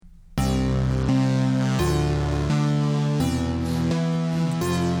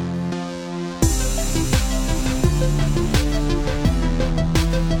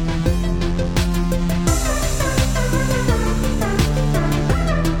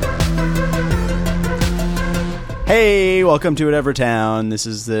Hey, welcome to Whatever Town. This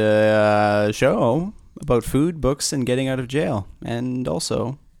is the show about food, books, and getting out of jail. And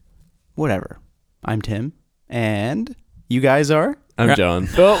also, whatever. I'm Tim. And you guys are? I'm John.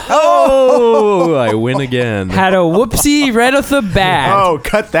 Oh, I win again. Had a whoopsie right off the bat. Oh,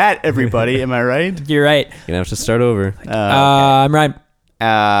 cut that, everybody. Am I right? You're right. Gonna have to start over. I'm Ryan.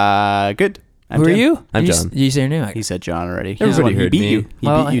 Good. I'm Who are Tim. you? I'm you John. You say your name. He said John already. Everybody He heard beat me. you. He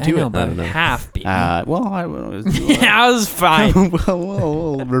Well, beat you I too. know, but I don't know. half beat. Well, I was fine.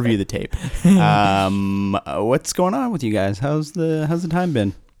 we'll review the tape. What's going on with you guys? How's the time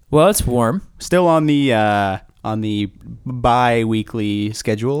been? Well, it's warm. Still on the bi-weekly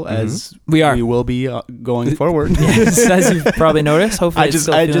schedule as We are. we will be going forward. As you've probably noticed. Hopefully, I it's just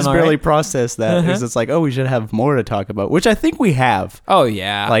still feeling all barely right. processed that because it's like, oh, we should have more to talk about, which I think we have. Oh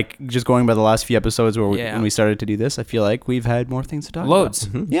yeah, Like just going by the last few episodes where Yeah. when we started to do this, I feel like we've had more things to talk loads,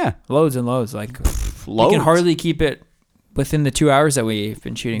 about. Yeah, loads and loads. Like loads. you can hardly keep it within the 2 hours that we've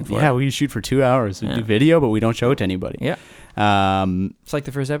been shooting for. Yeah, we shoot for 2 hours. We Yeah. do video, but we don't show it to anybody. Yeah. Right. It's like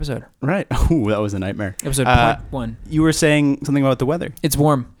the first episode. Oh, that was a nightmare. Episode Uh, point 1. You were saying something about the weather. It's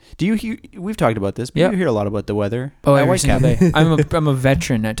warm. Do you hear? We've talked about this, but Yeah. you hear a lot about the weather. Oh, at every Whitecap. single day. I'm a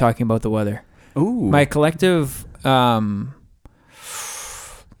veteran at talking about the weather. Ooh. My collective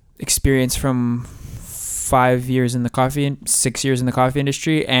experience from 5 years in the coffee, 6 years in the coffee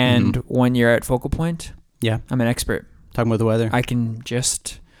industry, and 1 year at Focal Point. Yeah. I'm an expert. Talking about the weather. I can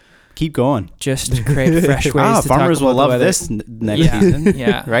just Keep going. create fresh ways to farmers talk will about love the weather. this next Yeah. season.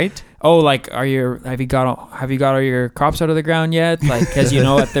 Yeah. Right? Oh, like have you got all your crops out of the ground yet? Like, because you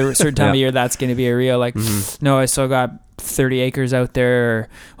know at the certain time of year that's going to be a real like. No, I still got 30 acres out there.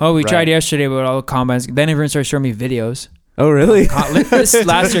 Oh, we Right. tried yesterday, but all the combines. Then everyone started showing me videos. Oh, really? This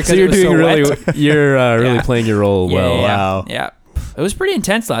last year because So you're it was doing so really, wet. you're really Yeah. playing your role well. Yeah. Wow. Yeah. It was pretty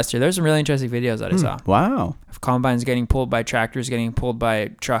intense last year. There's some really interesting videos that I saw. Wow. Of combines getting pulled by tractors, getting pulled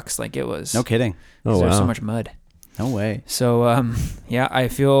by trucks. Like it was. No kidding. Oh, There's wow. so much mud. No way. So, yeah, I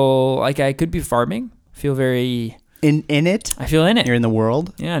feel like I could be farming. I feel In it? I feel in it. You're in the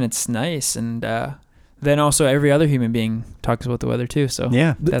world? Yeah, and it's nice. And then also every other human being talks about the weather too. So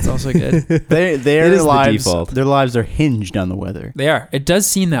Yeah. that's also good. Their It is the lives, default. their lives are hinged on the weather. They are. It does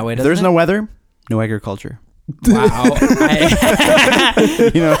seem that way, If doesn't there's it? no weather, no agriculture. Wow.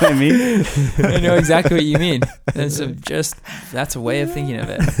 You know what I mean? I know exactly what you mean. That's a way of thinking of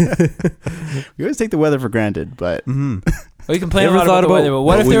it. We always take the weather for granted, but We complain a Ever lot thought about the about weather, but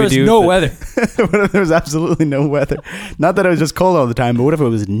what what if we there would was do no if weather? what if there was absolutely no weather? Not that it was just cold all the time, but what if it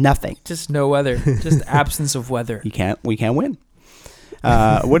was nothing? Just no weather. Just absence of weather. We can't win.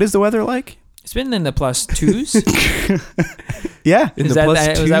 What is the weather like? It's been in the plus twos. Yeah. Was that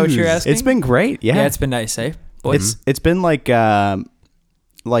what you're asking? It's been great. Yeah. Yeah, it's been nice, eh? It's been like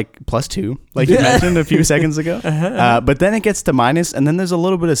plus 2, like you mentioned a few seconds ago. But then it gets to minus, and then there's a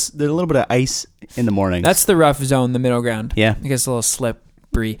little bit of ice in the morning. That's the rough zone, the middle ground. Yeah. It gets a little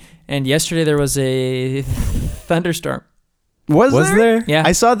slippery. And yesterday there was a thunderstorm. Was there? Yeah.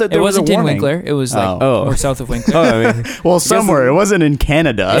 I saw that there It was wasn't a in warning. Winkler. It was like Oh. more south of Winkler. Oh, I mean, Well, somewhere. It wasn't in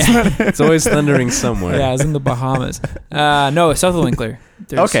Canada. Yeah. it's always thundering somewhere. Yeah, it was in the Bahamas. No, south of Winkler.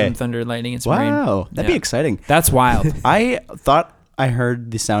 There's Okay. some thunder, lightning, and some rain. Wow. That'd be Yeah. exciting. That's wild. I thought I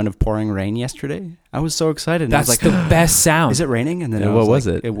heard the sound of pouring rain yesterday. I was so excited. And That's I was like, the best sound. is it raining? And then Yeah, I what was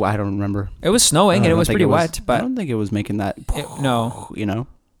like, it? I don't remember. It was snowing and I it don't was think pretty wet, I but don't think it was making that. no. You know,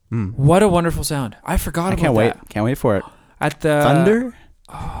 What a wonderful sound. I forgot I about can't wait. that. Can't wait for it. At the Thunder.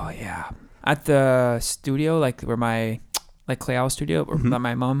 Oh yeah. At the studio, like where my Clay Owl studio, where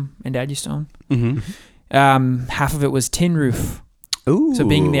my mom and dad used to own. Mm-hmm. Half of it was tin roof. Ooh. So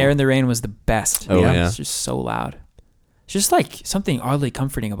being there in the rain was the best. Oh, yeah. It's just so loud. It's just like something oddly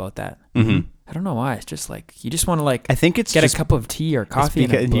comforting about that. Mm-hmm. I don't know why. It's just like you just want to like I think it's get just a cup of tea or coffee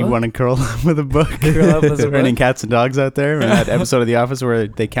and a because you book. want to curl up with a book. Curl up with a Raining book. cats and dogs out there. Remember that episode of The Office where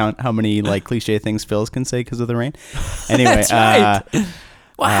they count how many like cliche things Phil's can say because of the rain. Anyway, That's right.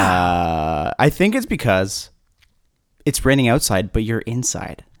 I think it's because it's raining outside, but you're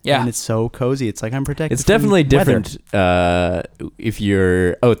inside. Yeah. and it's so cozy. It's like I'm protected. It's from definitely weather. different if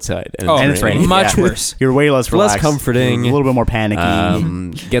you're outside. Oh, And it's raining. much Yeah. worse. You're way less relaxed, Less comforting. a little bit more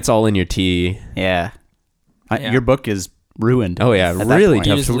panicky. Gets all in your tea. Yeah. Yeah. Your book is ruined. Oh, yeah. at that Really point.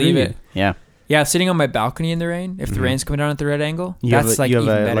 You tough just to leave read. it. Yeah. Yeah, sitting on my balcony in the rain. If the rain's coming down at the right angle, You that's have a, like you have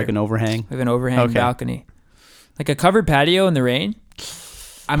even a, better. like an overhang. We have an overhang Okay. balcony, like a covered patio in the rain.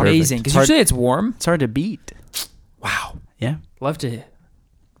 Amazing, because It's hard- usually it's warm. It's hard to beat. Wow, Yeah. love to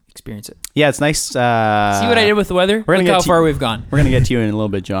experience it. Yeah, it's nice. See what I did with the weather? we're gonna Look get how to- far we've gone. We're going to get to you in a little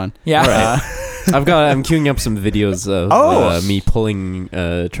bit, John. Yeah. I'm queuing up some videos of me pulling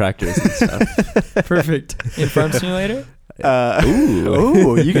tractors and stuff. Perfect. In Farm Simulator?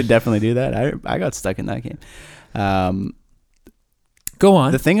 Ooh, you could definitely do that. I got stuck in that game. Go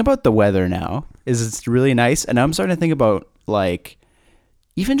on. The thing about the weather now is it's really nice, and I'm starting to think about like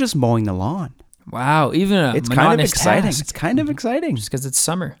even just mowing the lawn. Wow, even a It's kind of monotonous exciting. task. It's kind of exciting. Just because it's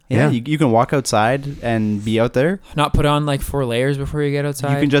summer. Yeah, Yeah. you can walk outside and be out there. Not put on like 4 layers before you get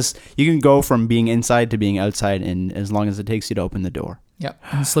outside. You can go from being inside to being outside in as long as it takes you to open the door. Yep.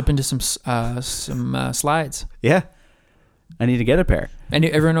 And slip into some slides. Yeah, I need to get a pair. And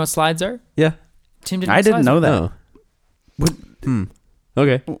everyone know what slides are? Yeah. Tim didn't. I didn't know that. Oh. What-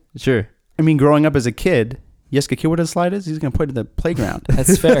 Okay. Sure. I mean, growing up as a kid, Yeska kid what a slide is? He's gonna put it in the playground.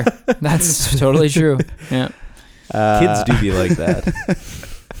 That's fair. That's totally true. Yeah. Kids do be like that.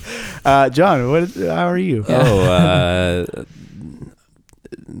 John, how are you? Yeah.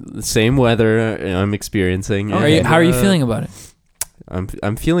 Same weather I'm experiencing. How are you and, feeling about it?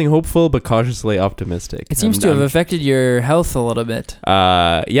 I'm feeling hopeful but cautiously optimistic. It seems to have affected your health a little bit.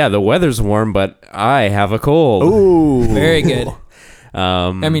 Yeah, the weather's warm, but I have a cold. Ooh, Very good. I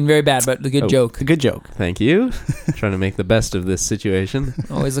I mean, very bad, but a good joke. good joke. Thank you. Trying to make the best of this situation.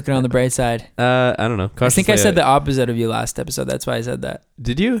 Always looking on the bright side. I don't know. I think I Cautiously, said the opposite of you last episode. That's why I said that.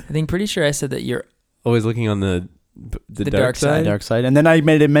 Did you? I think pretty sure I said that you're Always looking on the The dark side? Dark side, and then I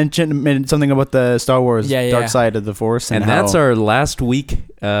made something about the Star Wars Dark Side of the Force, And that's our last week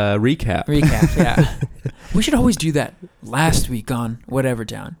recap. recap. Yeah. We should always do that last week on whatever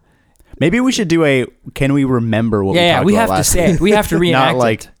town. Maybe we should do can we remember what we talked we about have to last say week? it. We have to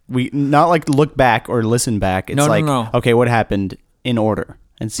reenact not like look back or listen back. It's No. okay, what happened in order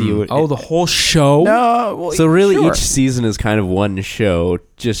and see what. the whole show? No, well, So really, sure. each season is kind of one show,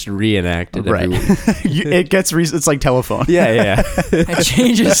 just reenacted right. every week. It gets it's like telephone. Yeah. It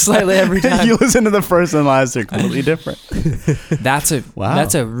changes slightly every time. You listen to the first and last; they're completely different. That's Wow.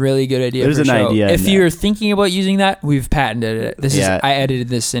 That's a really good idea. There's for an a show. idea in If there. you're thinking about using that, we've patented it. I edited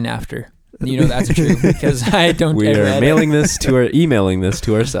this in after. You know that's true because I don't. We ever are edit. emailing this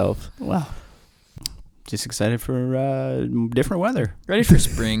to ourselves. Wow. Just excited for different weather. Ready for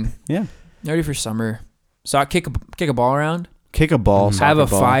spring. Yeah. Ready for summer. So kick a ball around. Kick a ball. Have a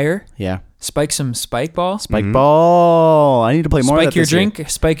soccer ball. fire. Yeah. Spike some spike ball. Spike ball. I need to play more. Spike of that your this year. drink.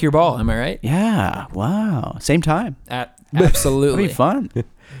 Spike your ball. Am I right? Yeah. Wow. Same time. Absolutely. That'd be fun.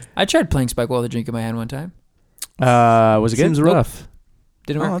 I tried playing spike ball with a drink in my hand one time. Was it good? Seems rough.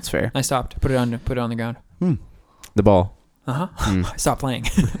 Didn't Oh, work. that's fair. I stopped. Put it on the ground. The ball. I stopped playing.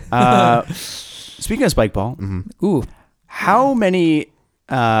 Speaking of spike ball, Ooh. how many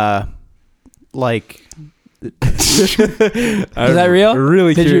like Is that real?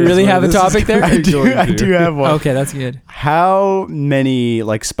 Really Did you curious really what have a this is topic there? going to. I do have one. Okay, that's good. How many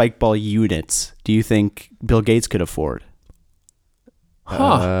like spike ball units do you think Bill Gates could afford?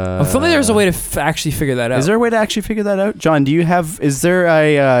 Huh. If only there was a way to actually figure that out. Is there a way to actually figure that out? John, do you have? Is there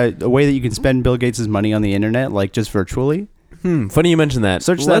a way that you can spend Bill Gates' money on the internet, like just virtually? Funny you mentioned that.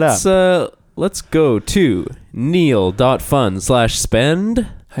 Search that up. Let's go to neil.fun/spend.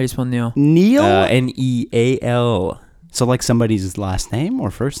 How do you spell Neil? Neil. Neal. So like somebody's last name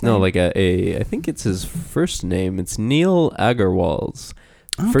or first name? No, like I think it's his first name. It's Neil Agarwal's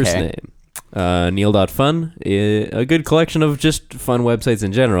first Okay. name. Neil.fun, a good collection of just fun websites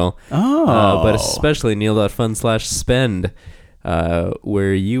in general. But especially neil.fun/spend,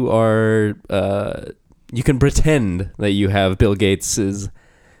 where you are, you can pretend that you have Bill Gates's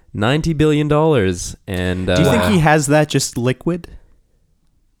 $90 billion. And do you think he has that just liquid?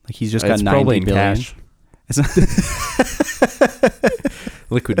 Like he's just got it's 90 probably in billion? cash.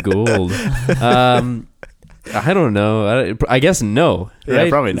 Liquid gold. I don't know. I guess no. Yeah, Right?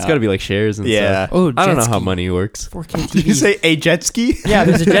 probably It's not. got to be like shares and Yeah. stuff. Oh, I don't know jet how ski. money works. 4K TV. Did you say a jet ski? Yeah,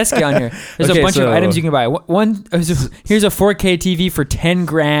 there's a jet ski on here. There's Okay, a bunch of so- items you can buy. Here's a 4K TV for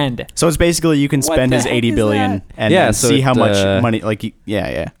 $10,000. So it's basically you can spend the his heck 80 is billion that? and Yeah, then so see how it, much money. Like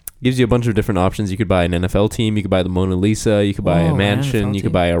yeah. Gives you a bunch of different options. You could buy an NFL team. You could buy the Mona Lisa. You could buy Oh, a mansion. NFL You could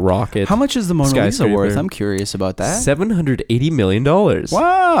team. buy a rocket. How much is the Mona Lisa Skyscraper. worth? I'm curious about that. $780 million.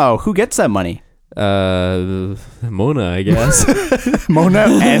 Wow, who gets that money? Mona, I guess. Mona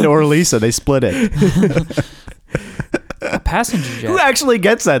and or Lisa, they split it. A passenger jet. Who actually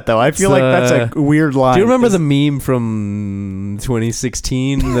gets that though? I feel It's, like that's a weird line. Do you remember 'cause- the meme from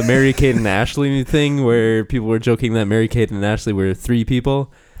 2016, the Mary-Kate and Ashley thing, where people were joking that Mary-Kate and Ashley were 3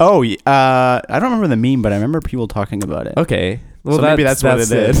 people? Oh, I don't remember the meme, but I remember people talking about it. Okay, Well, so maybe that's what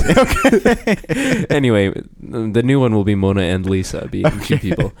it is. Okay. Anyway, the new one will be Mona and Lisa being two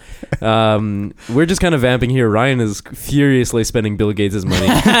people. We're just kind of vamping here. Ryan is furiously spending Bill Gates' money.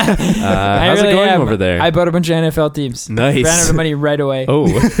 How's it going over there? I bought a bunch of NFL teams. Nice. Ran out of money right away. Oh.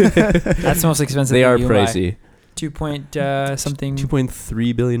 That's the most expensive They thing are you pricey. buy. something.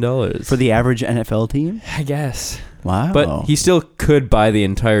 $2.3 billion. For the average NFL team? I guess. Wow. But he still could buy the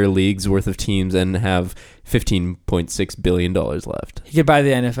entire league's worth of teams and have $15.6 billion left. He could buy the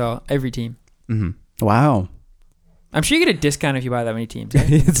NFL, every team. Mm-hmm. Wow. I'm sure you get a discount if you buy that many teams.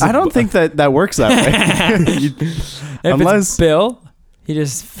 Eh? I don't think that works that way. Unless it's Bill,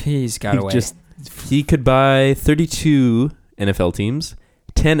 he's got away. He could buy 32 NFL teams,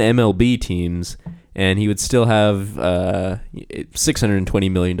 10 MLB teams, and he would still have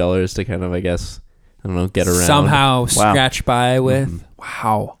 $620 million to kind of, I guess, I don't know, get around. Somehow scratch by with. Mm-hmm.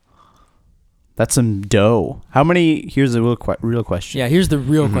 Wow. That's some dough. How many? Here's a real question. Yeah, here's the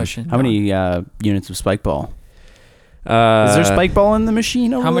real question. How many units of spike ball? Is there spike ball in the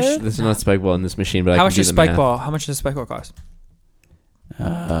machine over there? There's not spike ball in this machine, but how I much can is do the spike math. ball? How much does spike ball cost?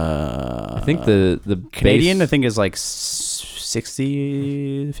 I think the Canadian, base, I think, is like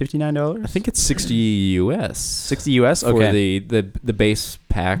 $59. I think it's 60 US. 60 US? Okay. For the base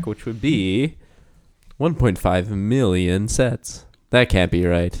pack, which would be 1.5 million sets. That can't be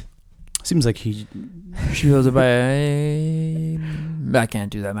right. Seems like he should be able to buy. I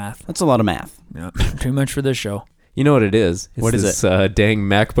can't do that math. That's a lot of math. Yeah, too much for this show. You know what it is? It's what is this, dang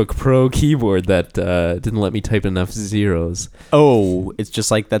MacBook Pro keyboard that didn't let me type enough zeros. Oh, it's just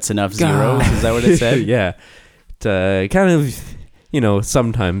like that's enough zeros? Is that what it said? Yeah. It kind of,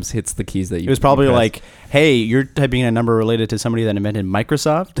 sometimes hits the keys that you... It was probably like, hey, you're typing a number related to somebody that invented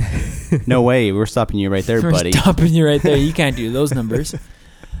Microsoft? No way. We're stopping you right there, buddy. We're stopping you right there. You can't do those numbers.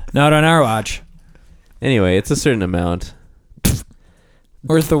 Not on our watch. Anyway, it's a certain amount.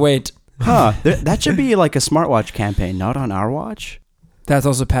 Worth the wait. Huh. That should be like a smartwatch campaign, not on our watch. That's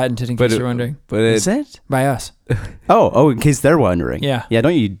also patented, in case you're wondering. But is it? By us. Oh, in case they're wondering. Yeah. Yeah,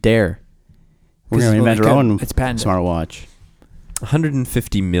 don't you dare. We're going to invent our own smartwatch.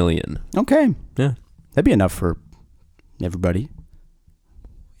 150 million. Okay. Yeah. That'd be enough for everybody.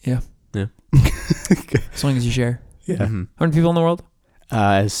 Yeah. Yeah. As long as you share. Yeah. Mm-hmm. How many people in the world?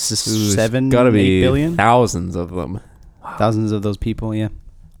 7, gotta be 8 billion. Thousands of them. Wow. Thousands of those people, yeah.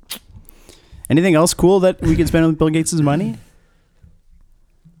 Anything else cool that we can spend on Bill Gates' money?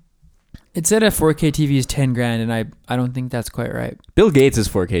 It said a 4K TV is $10,000, and I don't think that's quite right. Bill Gates'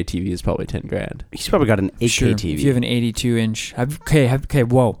 4K TV is probably $10,000. He's probably got an 8K sure, TV. If you have an 82-inch... Okay,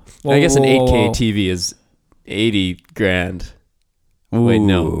 whoa. I guess an 8K whoa. TV is $80,000. Ooh, wait,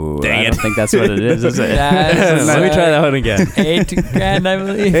 no. I don't think that's what it is it? Let me try that one again. $8,000, I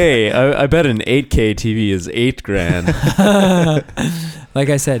believe. Hey, I bet an 8K TV is $8,000. Like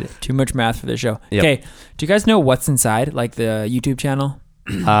I said, too much math for this show. Yep. Okay, do you guys know What's Inside, like the YouTube channel?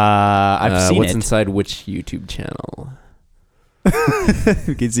 I've seen what's it. inside which YouTube channel?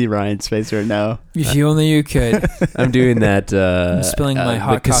 You can see Ryan's face right now. If you only you could. I'm doing that. I'm spilling my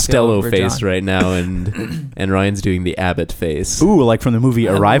hot the coffee Costello all over face John. right now, and Ryan's doing the Abbott face. Ooh, like from the movie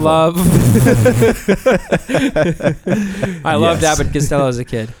Arrival. I loved Abbott Costello as a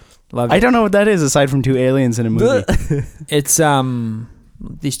kid. Loved it. I don't know what that is aside from two aliens in a movie. It's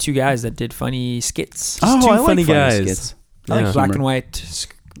these two guys that did funny skits. Oh, two I like funny guys. skits. I like Yeah. black humor. and white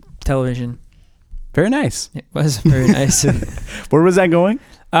television. Very nice. It was very nice. Where was that going?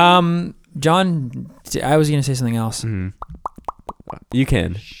 John, I was gonna say something else. Mhm. You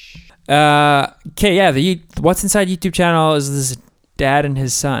can. Okay, yeah, the What's Inside YouTube channel is this dad and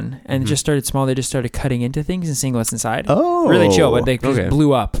his son, and it just started small. They just started cutting into things and seeing what's inside. Oh. Really chill, but they just okay.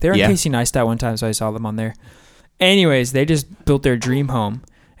 blew up. They were in Yeah. Casey Neistat one time, so I saw them on there. Anyways, they just built their dream home,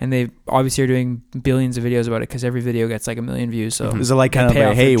 and they obviously are doing billions of videos about it because every video gets like 1 million views. So Is it like kind of Pay like,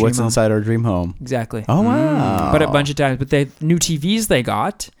 off hey, their what's dream home. inside our dream home? exactly. Oh, wow. But a bunch of times. But the new TVs they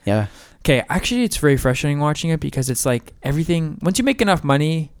got. Yeah. Okay, actually, it's very frustrating watching it because it's like everything. Once you make enough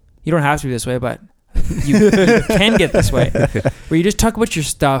money, you don't have to be this way, but you can get this way, where you just talk about your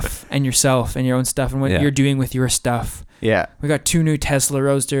stuff and yourself and your own stuff and what Yeah. you're doing with your stuff. Yeah. We got 2 new Tesla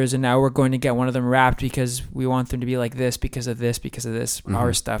Roadsters, and now we're going to get one of them wrapped because we want them to be like this because of this, because of this. Mm-hmm.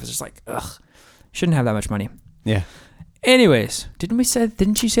 Our stuff is just like, ugh, shouldn't have that much money. Yeah. Anyways, didn't you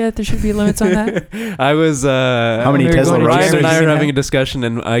say that there should be limits on that? I was. How many we were Tesla going to Ryan and I Roadsters? are having a discussion,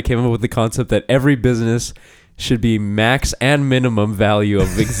 and I came up with the concept that every business should be max and minimum value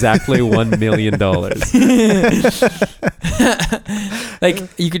of exactly $1 million. Like,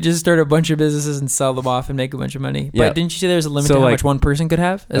 you could just start a bunch of businesses and sell them off and make a bunch of money. Yeah. But didn't you say there's a limit So, to how like, much one person could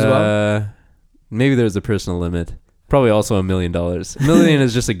have as well? Maybe there's a personal limit. Probably also $1 million. $1 million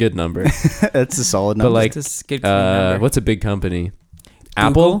is just a good number. That's a solid But number. like, Just a good clean number. what's a big company? Google?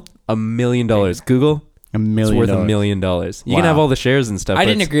 Apple, $1 million. Google, $1 it's million. worth $1 million. You can Wow. have all the shares and stuff. I but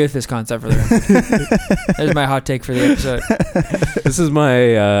didn't agree with this concept for the record. There's my hot take for the episode. This is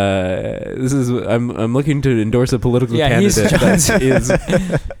my. I'm looking to endorse a political Yeah, he's candidate that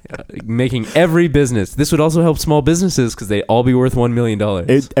is making every business. This would also help small businesses because they all be worth $1 million.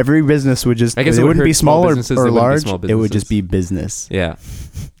 Every business would just. I guess it it would wouldn't be hurt small small businesses, or it wouldn't be large. small It would businesses. just be business. Yeah.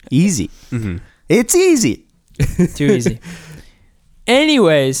 Easy. Mm-hmm. It's easy. Too easy.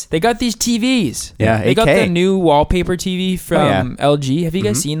 Anyways, they got these TVs. Yeah, They got 8K. the new wallpaper TV from LG. Have you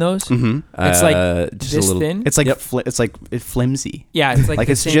guys seen those? Mm-hmm. It's like just this a little. thin. It's like it's flimsy. Yeah, it's like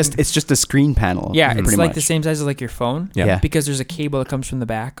the it's same, just a screen panel. yeah, it's pretty like much. the same size as like your phone. Yeah. Yeah. Because there's a cable that comes from the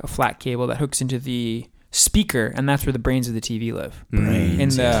back, a flat cable that hooks into the speaker, and that's where the brains of the TV live. Brains. In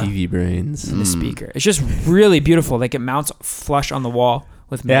the TV brains. in the speaker. It's just really beautiful. Like it mounts flush on the wall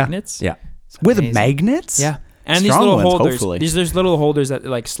with Yeah. magnets. Yeah. It's With amazing. magnets. Yeah. And Strong these little ones, holders. hopefully. There's little holders that it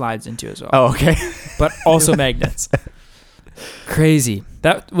like slides into as well. Oh, okay. But also magnets. Crazy.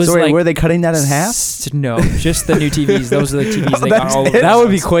 That was So wait, like were they cutting that in half? No, just the new TVs. Those are the TVs they got that's all it. over. That would be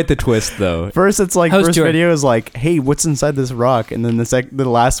themselves. quite the twist, though. First, it's like How's first Jordan? video is like, "Hey, what's inside this rock?" And then the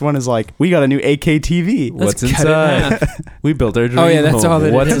last one is like, "We got a new 8K TV." Let's What's cut it in inside? We built our dream Oh, yeah, that's home. all that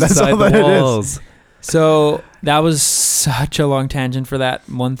it What's is. That's inside all the that it is. walls? So that was such a long tangent for that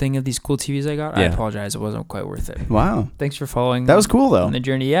one thing of these cool TVs I got. I Yeah. apologize. It wasn't quite worth it. Wow, Thanks for following. that was cool though. on the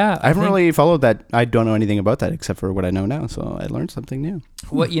journey. Yeah, I haven't think really followed that. I don't know anything about that except for what I know now. So I learned something new.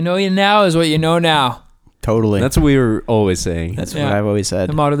 What you know now is what you know now. Totally. That's what we were always saying. That's Yeah. what I've always The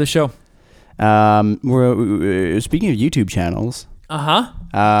said. motto of the show. We're speaking of YouTube channels.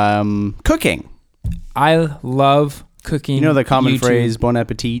 Cooking. I love cooking. You know the common YouTube. phrase "bon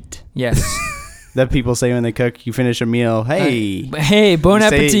appetit" Yes. that people say when they cook. You finish a meal. Hey, Hey, bon You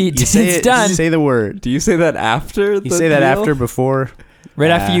say- appetit. you say It's it- done. You say the word. Do you say that after? You say that after, before.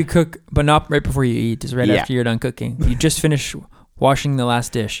 Right after you cook, but not right before you eat. Just right Yeah. after you're done cooking. You just finish washing the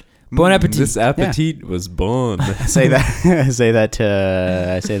last dish. Bon appetit. This appetit was bon. I say that. I say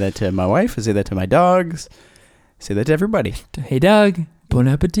that to my wife. I say that to my dogs. I say that to everybody. Hey, Doug. Bon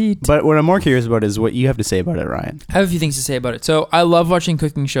appetit. But what I'm more curious about is what you have to say about it, Ryan. I have a few things to say about it. So I love watching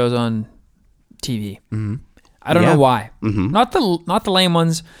cooking shows on TV. Mm-hmm. I don't Yeah. know why. Mm-hmm. Not the lame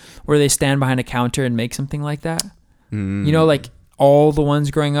ones where they stand behind a counter and make something like that. Mm. You know, like all the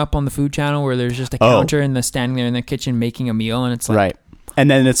ones growing up on the Food Channel where there's just a counter and they're standing there in the kitchen making a meal, and it's like, Right. And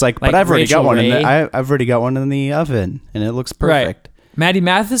then it's like, Like but I've already Rachel got one. Ray. I've already got one in the oven, and it looks perfect. Maddie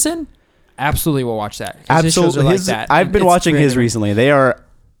Matheson. Absolutely, will watch that. 'Cause his shows are like that. I've been It's watching his great. recently. They are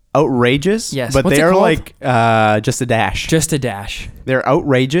outrageous. Yes. But What's they it are called? like just a dash. Just a dash. They're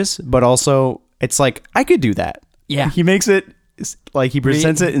outrageous, but also it's like I could do that. Yeah. He makes it like he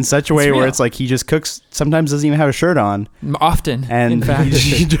presents it in such a way It's where real. it's like he just cooks. Sometimes doesn't even have a shirt on, Often, and in fact.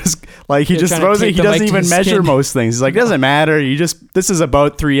 he just like he You're just trying to throws it. tape He the mic doesn't to even his measure skin. most things. He's like, doesn't matter. You just this is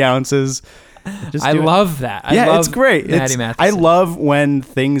about 3 ounces. Just I do it. love that. I Yeah, love it's great. Maddie I Matheson. love when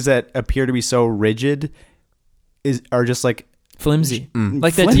things that appear to be so rigid are just like flimsy.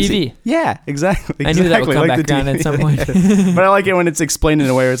 Like the flimsy. TV. Yeah, exactly. I knew that would Exactly, come like back the around TV. at some point. But I like it when it's explained in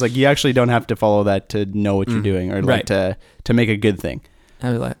a way where it's like you actually don't have to follow that to know what you're doing or like Right. to make a good thing.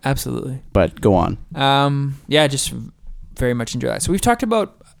 Absolutely. But go on. Yeah, just very much enjoy that. So we've talked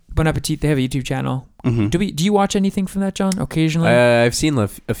about Bon Appetit. They have a YouTube channel. Mhm. Do you watch anything from that, John? Occasionally. I've seen a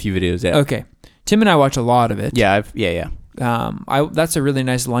few videos. Yeah. Okay. Tim and I watch a lot of it. Yeah, yeah. That's a really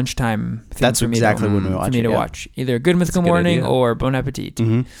nice lunchtime thing That's for me exactly to, when we for watch me it, to yeah. watch. Either Good Mythical That's a good Morning idea. or Bon Appetit.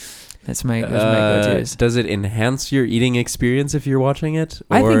 Mm-hmm. That's my go-tos. Does it enhance your eating experience if you're watching it?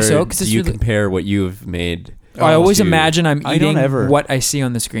 I think so, Or 'cause do it's you really- compare what you've made? I always to- imagine I'm I don't eating ever- what I see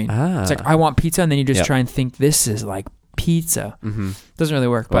on the screen. Ah. It's like I want pizza, and then you just Yep. try and think this is like pizza. Mm-hmm. Doesn't really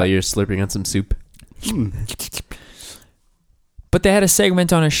work. While But, you're slurping on some soup. but they had a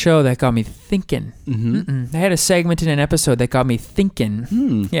segment on a show that got me thinking. Mm-hmm. They had a segment in an episode that got me thinking.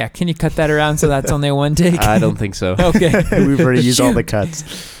 Hmm. Yeah, can you cut that around so that's only one take? I don't think so. Okay. We've already used all the cuts.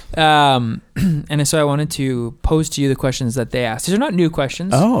 And so I wanted to pose to you the questions that they asked. These are not new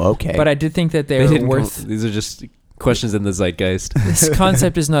questions. Oh, okay. But I did think that they They were didn't worth. these are just questions in the zeitgeist. This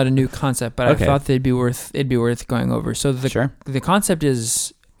concept is not a new concept, but Okay. I thought it'd be worth going over. So Sure. the concept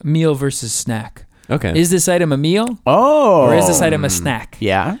is meal versus snack. Okay. Is this item a meal Oh. or is this item a snack?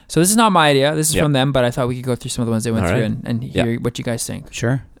 Yeah. So this is not my idea. This is Yep. from them, but I thought we could go through some of the ones they went All through right. and hear what you guys think.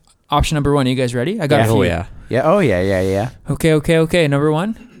 Sure. Option number 1. Are you guys ready? I got a few. Oh yeah. Yeah. Oh, yeah. Okay. Number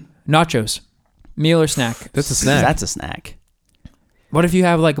 1, nachos. Meal or snack? That's a snack. That's a snack. What if you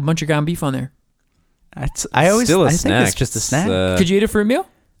have like a bunch of ground beef on there? I always Still a think snack. it's just a snack. Could you eat it for a meal?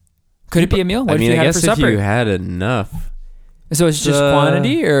 Could it be a meal? What I mean, if you I had guess it for if supper? you had enough. So it's just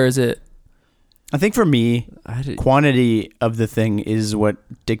quantity, or is it? I think for me, quantity of the thing is what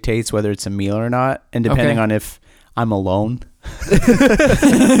dictates whether it's a meal or not, and depending on if I'm alone.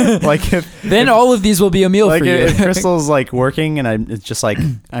 Like if all of these will be a meal like for you. if Crystal's like working and it's just like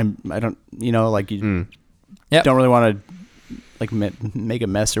I don't like you don't really want to like make a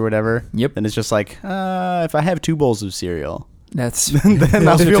mess or whatever. Yep. Then it's just like if I have 2 bowls of cereal, That's then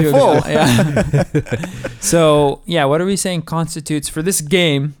I'll feel full. Yeah. So what are we saying constitutes for this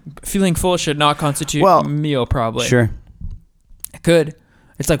game? Feeling full should not constitute a meal, probably. Sure. It could.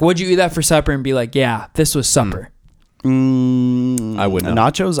 It's like, would you eat that for supper and be like, yeah, this was supper? I wouldn't know.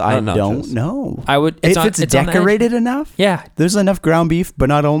 Nachos, I don't know. I would if it's decorated enough. Yeah, there's enough ground beef, but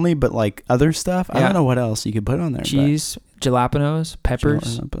not only, but like other stuff. I don't know what else you could put on there. Cheese, jalapenos,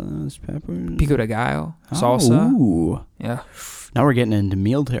 peppers, pico de gallo, salsa. Ooh. Yeah. Now we're getting into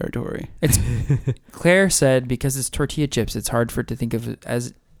meal territory. It's Claire said because it's tortilla chips, it's hard for it to think of it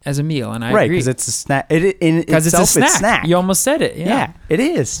as a meal, and I agree. Right, because it's a snack. Because it's a snack. You almost said it. Yeah, it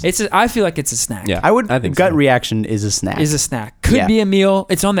is. I feel like it's a snack. Yeah, I think gut reaction is a snack. Is a snack. Could be a meal.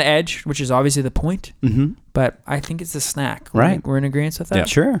 It's on the edge, which is obviously the point. Mm-hmm. But I think it's a snack. Right. We're in agreement with that? Yeah.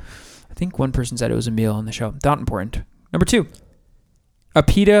 Sure. I think one person said it was a meal on the show. Not important. Number 2. A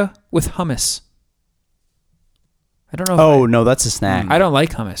pita with hummus. I don't know. No, that's a snack. I don't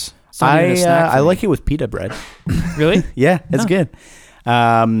like hummus. It's not even a snack for I me. like it with pita bread. Really? Yeah, it's good.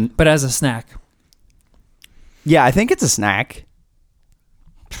 But as a snack. Yeah, I think it's a snack.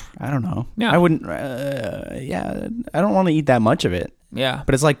 I don't know. Yeah. I wouldn't. I don't want to eat that much of it. Yeah.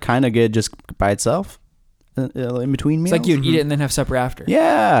 But it's like kind of good just by itself, in between meals. It's like you'd eat it and then have supper after.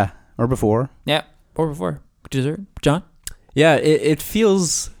 Yeah, or before. Yeah, or before dessert. John? Yeah, it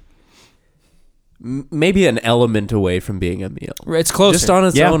feels maybe an element away from being a meal. It's closer. Just on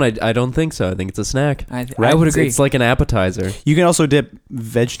its own, I don't think so. I think it's a snack. I would agree. It's like an appetizer. You can also dip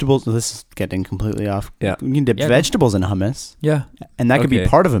vegetables. This is getting completely off. Yeah. You can dip vegetables in hummus. Yeah. And that could be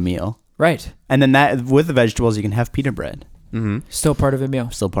part of a meal. Right. And then that with the vegetables, you can have pita bread. Mm-hmm. Still part of a meal.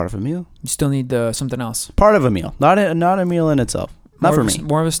 Still part of a meal. You still need something else. Part of a meal. Not a meal in itself. Not for me.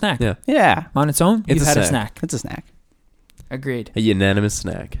 More of a snack. Yeah. Yeah. On its own, you've had a snack. It's a snack. Agreed. A unanimous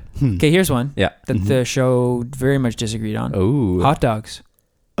snack. Okay, here's one. Yeah. That the show very much disagreed on. Oh. Hot dogs.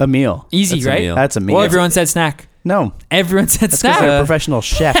 A meal. Easy, That's a right? meal. That's a meal. Well, everyone said snack. No. Everyone said That's because snack. they're professional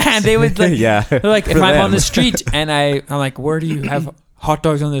chefs. And they would like, Yeah. they're like, if For I'm them. on the street and I'm like, where do you have hot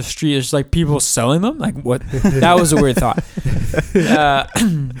dogs on the street? It's like people selling them. Like what? That was a weird thought.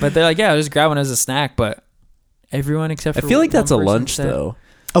 But they're like, yeah, I'll just grab one as a snack. But everyone except I for feel like one that's a person lunch said- though.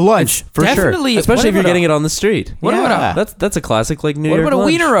 A lunch, for sure. Definitely, Especially if what you're about getting it on the street. What Yeah. about That's a classic like New What York about a lunch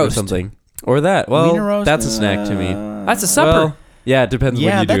wiener or roast? something. Or that. Well, Wiener roast, that's a snack to me. That's a supper. Well, yeah, it depends when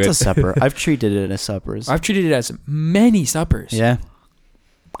Yeah, you do that's it. a supper. I've treated it as suppers. I've treated it as many suppers. Yeah.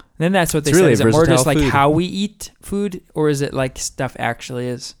 Then that's what they It's say. really Is it more just versatile like food. how we eat food, or is it like stuff actually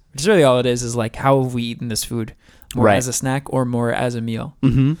is? Which is really all it is like how have we eaten this food? More Right. as a snack or more as a meal?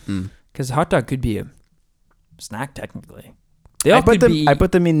 Mm-hmm. Because a hot dog could be a snack technically. They all I put could them. be. I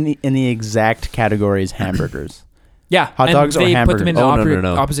put them in the exact category as hamburgers. yeah, hot and dogs or they put hamburgers? them in the Oh, no, opposite,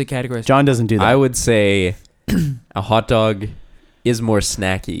 no. opposite categories. John doesn't do that. I would say a hot dog is more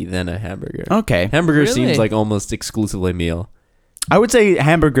snacky than a hamburger. Okay. Hamburger Really? seems like almost exclusively meal. I would say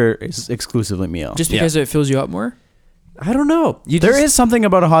hamburger is exclusively meal. Just because it fills you up more. I don't know. There is something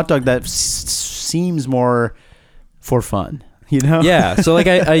about a hot dog that seems more for fun. You know? Yeah. So like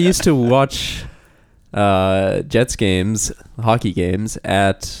I used to watch Jets games, hockey games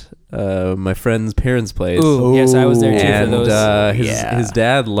at my friend's parents' place. Ooh, yes, I was there too for And those. his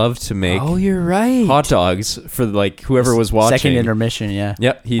dad loved to make Oh, you're right. hot dogs for like whoever was watching. Second intermission, yeah.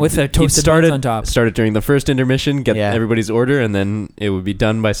 Yep, With the toasted started buns on top. Started during the first intermission, get Yeah. everybody's order, and then it would be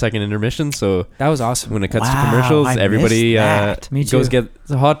done by second intermission. So That was awesome. when it cuts Wow, to commercials, I everybody missed that. Me goes too. get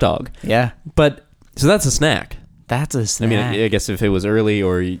the hot dog. Yeah. But so that's a snack. That's a I snack. mean, I guess if it was early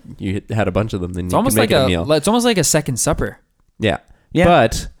or you had a bunch of them, then It's you almost can make like it a meal. It's almost like a second supper. Yeah. Yeah.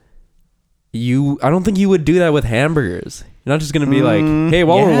 But I don't think you would do that with hamburgers. You're not just going to be like, hey,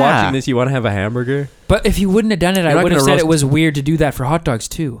 while we're yeah. watching this, you want to have a hamburger? But if you wouldn't have done it, I not would have gonna said roast- it was weird to do that for hot dogs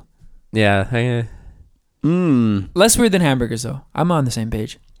too. Yeah. Less weird than hamburgers though. I'm on the same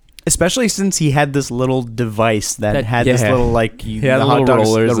page. Especially since he had this little device that had this yeah. little like He had the little hot dogs,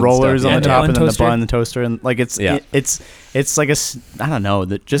 rollers the and rollers stuff. on Yeah, the the top bun and then the toaster. bun, the toaster, and like it's like I don't know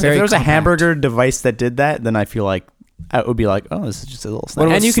that just Very if there was a compact. hamburger device that did that, then I feel like I would be like, oh, this is just a little snack. What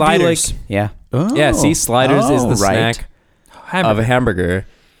about And you could do sliders? like, Yeah. Oh. yeah, see, sliders is the right. snack of Hamburger. a hamburger.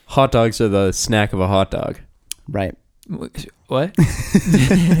 hot dogs are the snack of a hot dog. Right. What?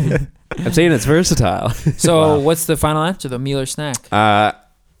 I'm saying it's versatile. So what's the final answer, though? Meal or snack?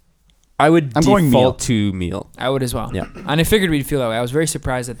 I would I'm going meal. default to meal. I would as well. Yeah. And I figured we'd feel that way. I was very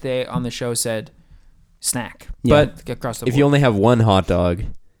surprised that they on the show said snack. Yeah. But across the If board. you only have one hot dog,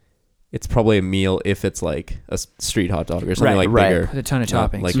 it's probably a meal if it's like a street hot dog or something Right, like right. bigger. with a ton of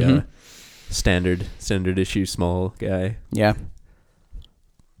Not toppings. like Mhm. a standard issue small guy. Yeah.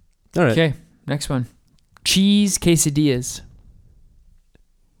 All right. Okay, next one. Cheese quesadillas.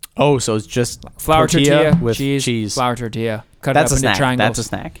 Oh, so it's just Flour tortilla, with cheese, flour tortilla. Cut That's it a up into snack. triangles. That's a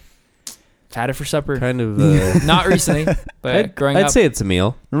snack. Had it for supper. Kind of. Not recently, but growing I'd up, say it's a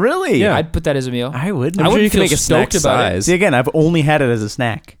meal. Really? Yeah. I'd put that as a meal. I would. I'm I sure wouldn't you can feel make a snack stoked about it. size. See, again, I've only had it as a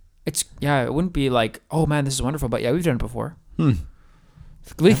snack. It's it wouldn't be like, oh man, this is wonderful, but yeah, we've done it before. Hmm.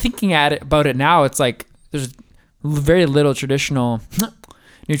 Thinking about it now, it's like there's very little traditional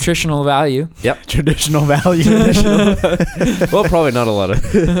nutritional value. Yep. Traditional value. Well, probably not a lot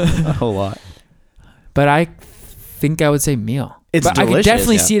of. A whole lot. But I think I would say meal. It's but I could delicious,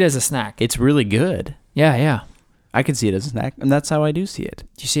 definitely yeah. see it as a snack. It's really good. Yeah. I could see it as a snack, and that's how I do see it.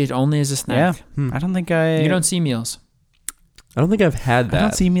 You see it only as a snack. Yeah. I don't think I. You don't see meals. I don't think I've had I that.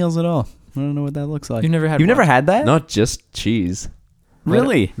 don't see meals at all. I don't know what that looks like. You've never had. You've one. never had that? Not just cheese.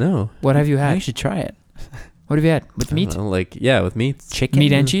 Really? No. What have you You had? should try it. What have you had with I meat? don't know, like with meat. Chicken.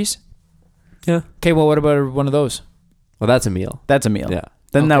 Meat and cheese. Yeah. Okay. Well, what about one of those? Well, that's a meal. That's a meal. Yeah.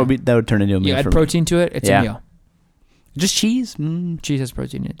 Then Okay. that would turn into a meal You add for protein to it. It's Yeah. a meal. me. Just cheese. Cheese has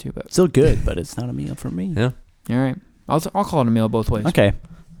protein in it too, but Still good, but it's not a meal for me. Yeah. all right. I'll call it a meal both ways. Okay.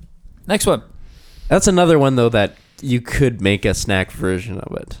 Next one. That's another one though that you could make a snack version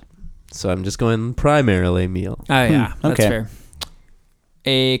of it. So I'm just going primarily meal. Oh yeah, that's okay. fair.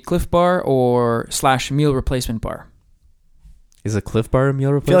 A Cliff Bar or / meal replacement bar. Is a Cliff Bar a meal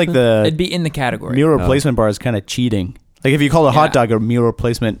I feel replacement? like It'd be in the category. meal replacement bar is kind of cheating. Like if you call a hot dog a meal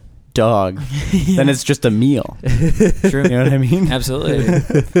replacement dog, then it's just a meal. True. You know what I mean? Absolutely.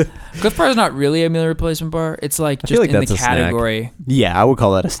 Cliff Bar is not really a meal replacement bar. It's like I just feel like in the that's a snack. category. Yeah, I would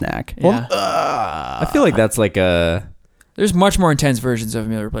call that a snack. Yeah. I feel like that's like a There's much more intense versions of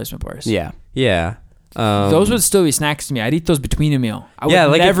meal replacement bars. Yeah. yeah. Those would still be snacks to me. I'd eat those between a meal. I would Yeah,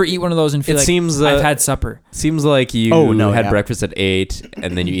 like never eat one of those and feel it like seems I've had supper. seems like you had breakfast at 8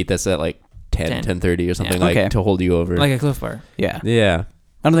 and then you eat this at like 10:30 or something Yeah. like Okay. to hold you over. Like a Cliff Bar. Yeah. yeah.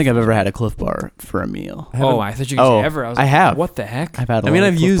 I don't think I've ever had a Cliff Bar for a meal. Oh, I thought you were going to say ever. I was I like, have. what the heck? I've had. I mean, lot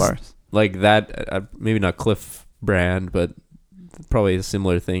I've of Cliff used bars. like that maybe not Cliff brand, but probably a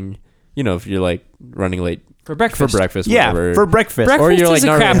similar thing. You know, if you're like running late For breakfast. Yeah, whatever. for breakfast. Breakfast or you're like is a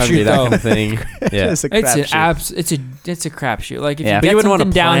not really crapshoot, hungry, that though. kind of thing. Yeah. It's a It's an crapshoot. it's a crapshoot. Like if Yeah. you But get you wouldn't want to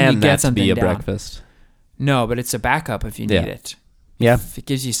something down, plan you that get to something be a down. breakfast. No, but it's a backup if you need Yeah. it. Yeah. If it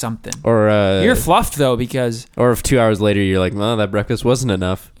gives you something. Or You're fluffed though because or if 2 hours later you're like, well, that breakfast wasn't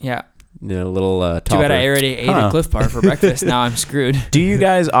enough. yeah. You know, a little Too bad I topper. already ate a Cliff Bar for breakfast. Now I'm screwed. Do you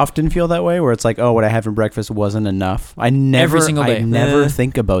guys often feel that way, where it's like, oh, what I had for breakfast wasn't enough? I never, single day. I never Yeah.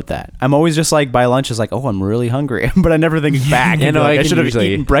 think about that. I'm always just like, by lunch, it's like, oh, I'm really hungry, but I never think back. Yeah, and no, be like, I can should have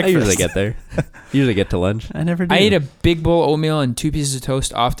usually- eaten breakfast. I usually get there. Usually get to lunch. I never do. I eat a big bowl of oatmeal and 2 pieces of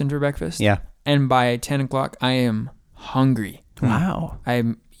toast often for breakfast. Yeah. And by 10 o'clock, I am hungry. Wow.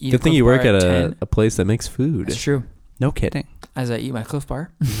 I'm eating. Good thing you work at a place that makes food. It's true. No kidding. As I eat my Cliff Bar,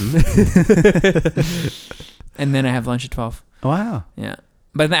 Mm-hmm. and then I have lunch at 12. Wow. Yeah,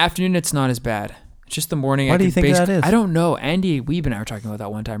 but in the afternoon, it's not as bad. It's just the morning. Why I do you could think that is? I don't know. Andy Weeb and I were talking about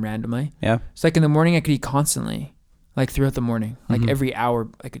that one time randomly. Yeah. It's like in the morning, I could eat constantly, like throughout the morning, like Mhm. every hour,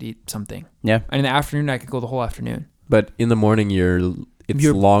 I could eat something. Yeah. And in the afternoon, I could go the whole afternoon. But in the morning, it's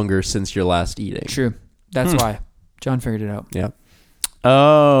You're- longer since your last eating. True. That's why John figured it out. Yeah.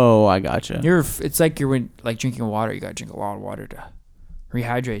 Oh, I gotcha. It's like you're like drinking water. You got to drink a lot of water to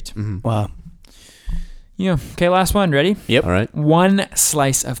rehydrate. Mm-hmm. Wow. Yeah. Okay, last one. Ready? Yep. All right. One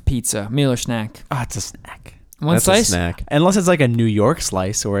slice of pizza, meal or snack. Ah, it's a snack. One That's slice. a snack. Unless it's like a New York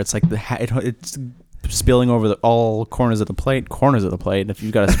slice, where it's like it's spilling over all corners of the plate. If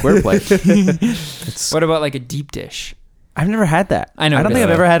you've got a square plate, it's. What about like a deep dish? I've never had that. I know, I don't but- think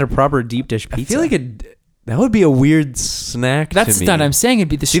I've ever had a proper deep dish I pizza. feel like that would be a weird snack That's to me. not. I'm saying it'd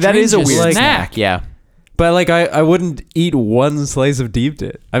be the See, that is a strangest weird snack. Yeah. But like I wouldn't eat one slice of deep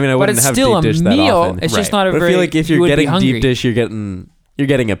dish. I mean, I But wouldn't it's have still deep a dish meal. that often. It's just Right. not a But I very. feel like if you you're would be getting hungry. deep dish, you're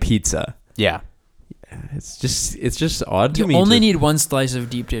getting a pizza. Yeah. It's just odd to You me. only to- need one slice of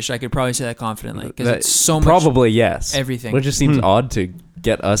deep dish. I could probably say that confidently because that- it's so much. Probably yes. everything. But it just seems Hmm. odd to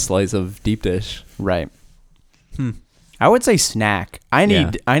get a slice of deep dish. Right. Hmm. I would say snack. I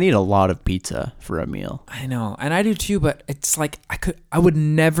Yeah. need a lot of pizza for a meal. I know, and I do too. But it's like I would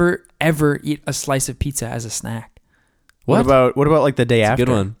never ever eat a slice of pizza as a snack. What about like the day That's after? a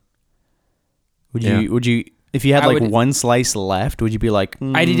good one. Would you if you had I like would- one slice left, would you be like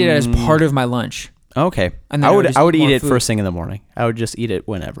I'd eat it as part of my lunch. Okay. And then I would just I would eat eat more it food. first thing in the morning. I would just eat it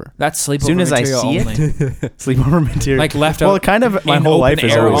whenever. That's sleepover As soon as I material see only. it, sleepover material. Like left Well, out kind of my in whole open life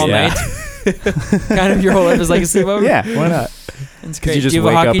is air always all yeah. night. Kind of your whole life is like a sleepover. Yeah, why not? It's great. you just Do you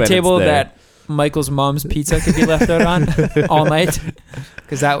have a wake up hockey and it's table there. that Michael's mom's pizza could be left out on all night?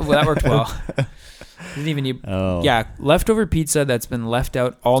 Because that worked well. Didn't even need. Oh. Yeah, leftover pizza that's been left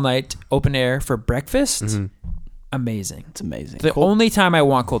out all night, open air for breakfast. Mhm. Amazing. It's amazing. The only time I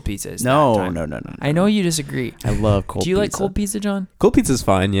want cold pizza is No. that time. I know you disagree. I love cold pizza. Do you like cold pizza, John? Cold pizza's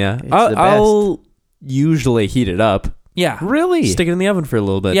fine, yeah. It's the best. I'll usually heat it up. Yeah. Really? Stick it in the oven for a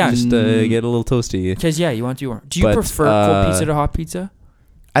little bit. Yeah. Just get a little toasty. Because you want to. Do you But, prefer cold pizza to hot pizza?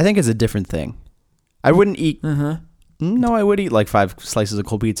 I think it's a different thing. I wouldn't eat. Uh-huh. No, I would eat like 5 slices of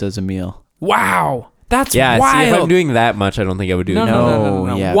cold pizza as a meal. Wow. That's Yeah, wild. see, if I'm doing that much, I don't think I would do No, it.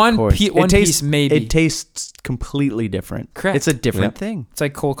 no. Yeah, One of course. one It tastes- piece maybe. It tastes completely different. Correct. It's a different Yep. thing. It's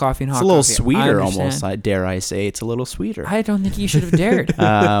like cold coffee and hot It's a little coffee. I sweeter, understand. almost. Dare I say, it's a little sweeter. I don't think you should have dared.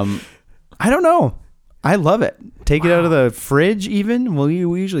 I don't know. I love it. Take it out of the fridge. Even we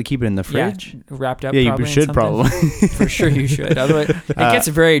usually keep it in the Yeah, fridge. wrapped up. Yeah, you probably in should something. probably. For sure, you should. Otherwise, it gets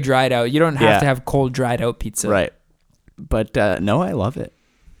very dried out. You don't have yeah. to have cold, dried out pizza. Right. But no, I love it.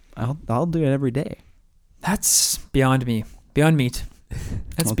 I'll do it every day. That's beyond me. Beyond meat.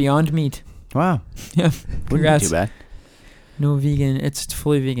 That's Well- beyond meat. Wow. Yeah. Wouldn't be Congrats. too bad. No vegan. It's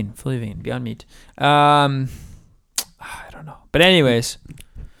fully vegan. Fully vegan. Beyond meat. I don't know. But anyways,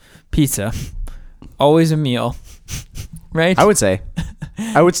 pizza. Always a meal. Right? I would say.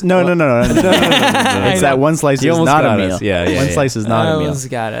 No. It's that one slice You is almost not a got meal. us. Yeah, One slice is not a meal. Almost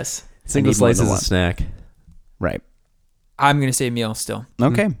got us. Single need more slice than is a one. snack. Right. I'm going to say meal still.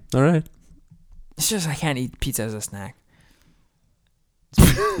 Okay. All right. It's just I can't eat pizza as a snack.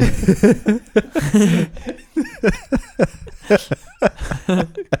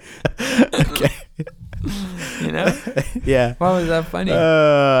 Okay. You know? Yeah. Why was that funny?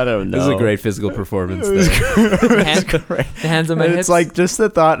 I don't know. This is a great physical performance. It was there. The hands on my And hips. it's like just the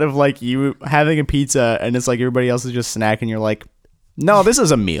thought of like you having a pizza and it's like everybody else is just snacking. You're like, no, this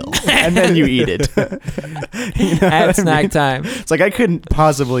is a meal, and then you eat it. You know at what I snack mean? time. It's like I couldn't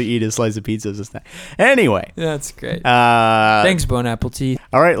possibly eat a slice of pizza as a snack. Anyway, That's great. thanks. Thanks, Bone Apple Tea.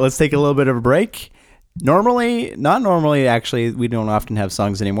 All right, let's take a little bit of a break. Not normally, actually, we don't often have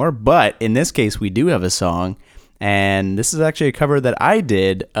songs anymore, but in this case, we do have a song, and this is actually a cover that I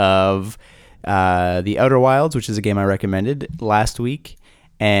did of The Outer Wilds, which is a game I recommended last week,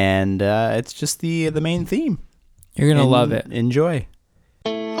 and it's just the main theme. You're going to love it. Enjoy.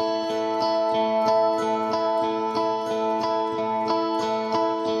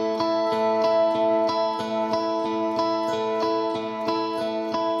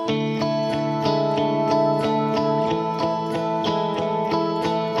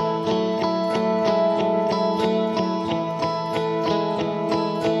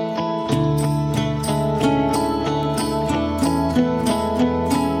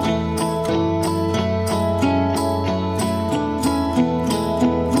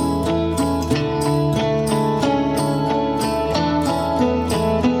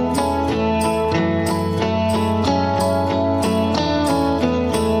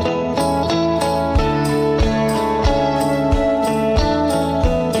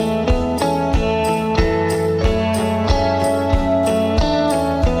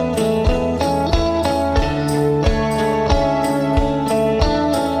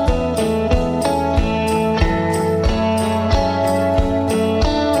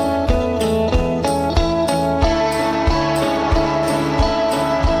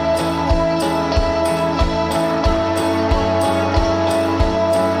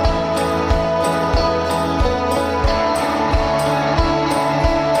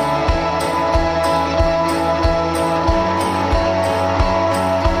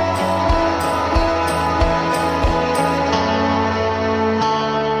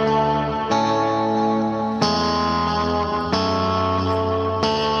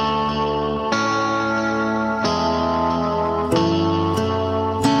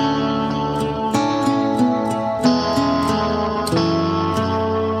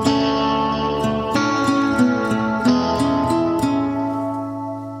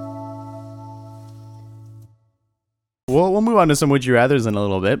 We'll move on to some Would You Rathers in a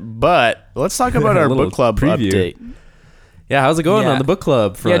little bit, but let's talk about A our little book club preview. update. Yeah, how's it going Yeah. on the book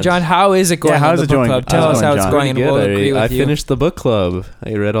club front? Yeah, John, how is it going? Yeah, how's on the it book going? club? How's Tell it us going, how it's John? going, and Pretty we'll good. agree with I you. finished the book club.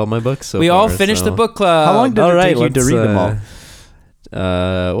 I read all my books so We far. all finished the so- book club. How long did All it right, take you to let's, read them all?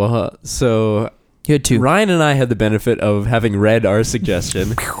 So You had 2. Ryan and I had the benefit of having read our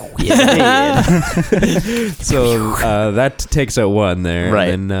suggestion. So that takes out 1 there. Right.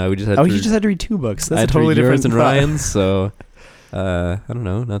 And then we just had Oh, to you just had to read 2 books. That's I a had to totally read yours different and thought. Ryan's. So I don't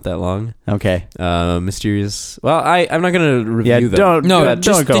know, not that long. Okay. Mysterious. Well, I'm not gonna review Yeah, them. don't. No, don't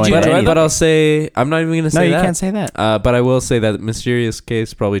just- go did you into enjoy any- But I'll say I'm not even gonna No, say you that. can't say that. But I will say that Mysterious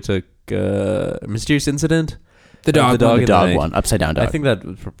Case probably took Mysterious Incident. The dog. the dog one. The in dog night. one, upside down dog. I think that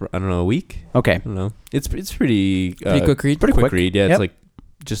was, I don't know, a week. Okay. I don't know. It's pretty Pretty quick read. Pretty quick quick. read. Yeah, Yep. it's like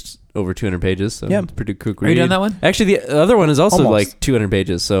just over 200 pages. So Yep. it's pretty quick Are read. you done that one? Actually, the other one is also Almost. like 200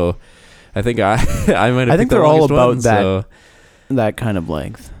 pages. So I think I might have. I think picked the they're all longest about one, that. So, That kind of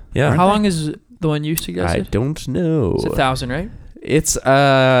length. yeah. How long is the one you I suggested? don't know. It's 1,000, right? It's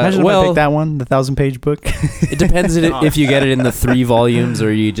Imagine if I well, picked that one, the 1,000-page book. it depends if you get it in the 3 volumes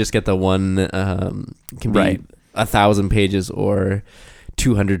or you just get the one. Can be Right. 1,000 pages or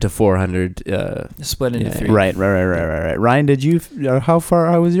 200 to 400. Split into Yeah. 3. Right. Ryan, did you? How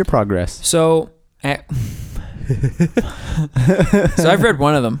was your progress? So, so I've read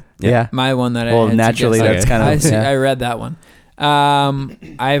one of them. Yeah. My one that I Well, had naturally, suggested. that's kind of. I read that one.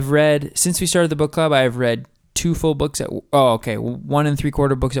 I've read since we started the book club. I've read 2 full books at 1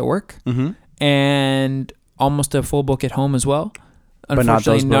 3/4 books at work, Mm-hmm. and almost a full book at home as well. But not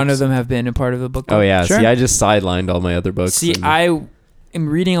Unfortunately, those none books. of them have been a part of the book club. Oh yeah. Sure. See, I just sidelined all my other books. See, and- I am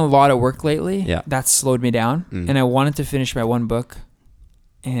reading a lot at work lately. Yeah. That's slowed me down, Mm. and I wanted to finish my one book,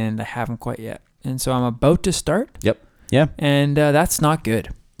 and I haven't quite yet. And so I'm about to start. Yep. Yeah. And that's not good.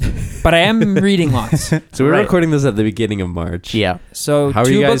 But I am reading lots. So we're Right. recording this at the beginning of March. Yeah. So How are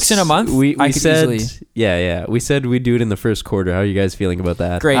 2 you guys? books in a month. We I could said easily. yeah. We said we'd do it in the first quarter. How are you guys feeling about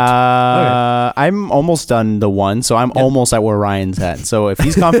that? Great. I'm almost done the one, so I'm almost at where Ryan's at. So if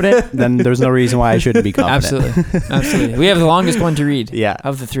he's confident, then there's no reason why I shouldn't be confident. Absolutely. We have the longest one to read Yeah.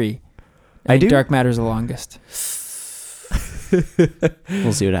 of the 3. I think do? Dark Matter's the longest.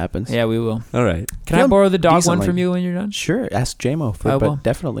 We'll see what happens. Yeah, we will. All right. Can I Feel borrow the dog decent, one like- from you when you're done? Sure. Ask JMO for I it, will. but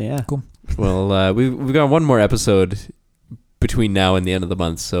definitely, yeah. Cool. Well, we've got one more episode between now and the end of the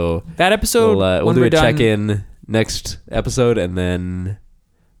month, so That episode, we'll when do we're a done, check-in next episode, and then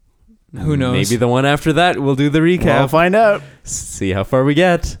Who knows? Maybe the one after that we'll do the recap. We'll find out. See how far we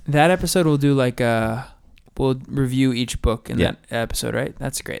get. that episode we'll do like we'll review each book in Yeah. that episode, right?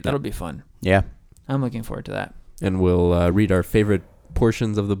 That's great. That'll be fun. Yeah. I'm looking forward to that. And we'll read our favorite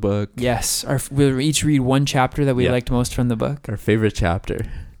portions of the book. Yes, we'll each read one chapter that we Yeah. liked most from the book. Our favorite chapter.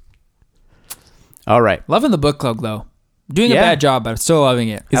 All right. Loving the book club though. Doing a Yeah. bad job, but still loving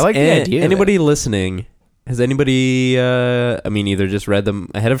it. I like the idea of Anybody listening, has anybody, either just read them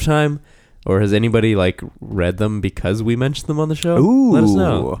ahead of time, or has anybody, read them because we mentioned them on the show? Ooh. Let us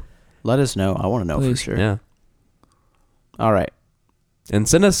know. Let us know. I want to know Please. for sure. Yeah. All right. And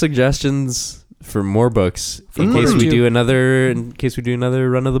send us suggestions for more books in For case we two. do another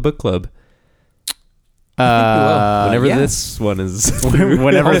run of the book club. Whenever yeah. this one is Whenever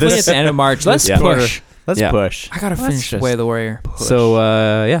Hopefully this. it's the end of March. Let's Yeah. push. Let's Yeah. push. I gotta Let's finish just Way of the Warrior. push.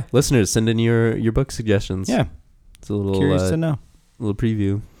 So listeners, send in your book suggestions. yeah. It's a little Curious to know. little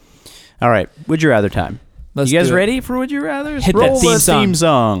preview. All right. Would you rather time? Let's you guys do it. ready for Would You Rather? Hit Roll that theme the song. theme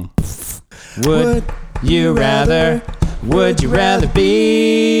song. Would you rather? Would you rather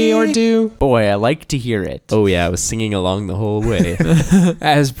be or do? Boy, I like to hear it. Oh yeah, I was singing along the whole way.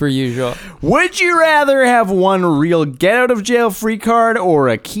 As per usual. Would you rather have one real get out of jail free card or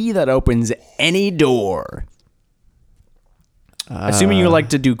a key that opens any door? Assuming you like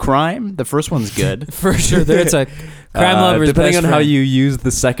to do crime, the first one's good. For sure. It's a crime lover's depending best on how friend. you use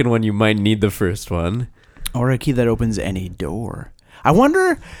the second one, you might need the first one. Or a key that opens any door. I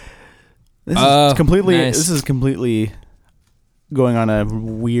wonder. This Oh, is completely. nice. This is completely going on a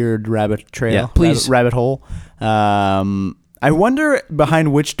weird rabbit trail. Yeah. Please. rabbit hole. I wonder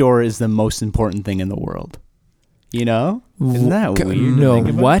behind which door is the most important thing in the world. You know, isn't that weird? to No. think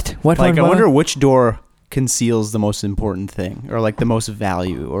about? What? What? Like, I what? wonder which door conceals the most important thing, or like the most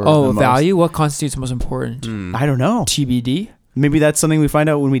value, or Oh, the most- value? What constitutes most important? I don't know. TBD? Maybe that's something we find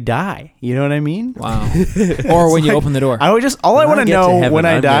out when we die. You know what I mean? Wow. Or when you open the door. I would just all I want to know when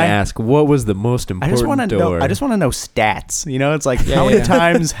I I'm die. gonna ask what was the most I important just want to door. know. I just want to know stats. You know, it's like Yeah, how many yeah.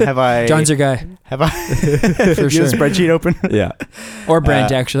 times have I? John's your guy. have I? For You sure. have a spreadsheet open. yeah, Or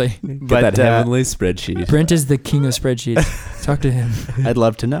Brent, actually. get But that heavenly spreadsheet. Brent is the king of spreadsheets. Talk to him. I'd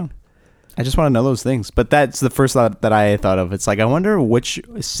love to know. I just want to know those things. But that's the first thought that I thought of. It's like I wonder which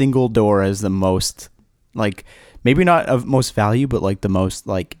single door is the most like maybe not of most value, but like the most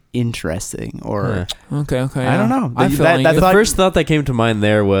like interesting or Okay. I don't know. I feel That like The first thought that came to mind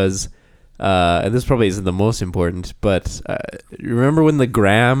there was, and this probably isn't the most important, but remember when the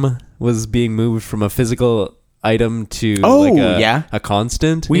gram was being moved from a physical item to a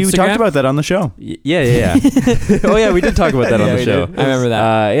constant? we Instagram? talked about that on the show. Yeah. Oh yeah, we did talk about that on the we show. did. I remember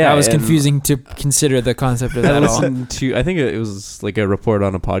that. Yeah, that was and confusing to consider the concept of I that at all. listened to, I think it was like a report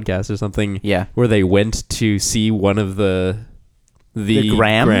on a podcast or something. Yeah. Where they went to see one of the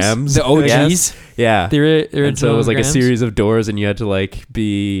grams, The OGs. Yeah. The original And so it was like grams. a series of doors, and you had to like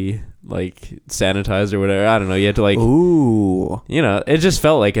be like sanitized or whatever. I don't know. You had to like, Ooh. you know, it just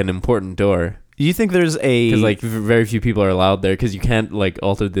felt like an important door. Do you think there's a Because like very few people are allowed there because you can't like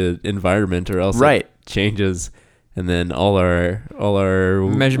alter the environment or else Right. it changes, and then all our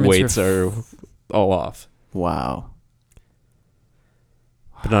Measurements weights are all off. Wow.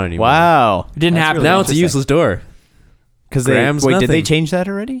 But not anymore. Wow. It didn't happen. Now it's a useless door. Because Grams, did they nothing. change that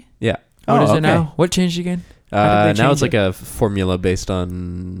already? Yeah. What is okay. it now? What changed again? How did they Now change it's like it? a formula based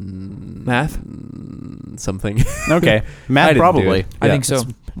on Math? something. Okay. I Math didn't do probably. it. I Yeah. think so.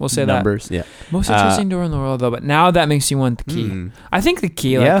 We'll say Numbers. Yeah. that. Most interesting door in the world, though. But now that makes you want the key. Mm. I think the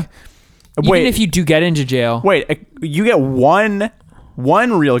key, like, Yeah. even Wait. if you do get into jail, Wait, you get one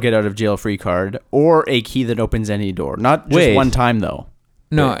real get out of jail free card or a key that opens any door. Not just Wait. one time though.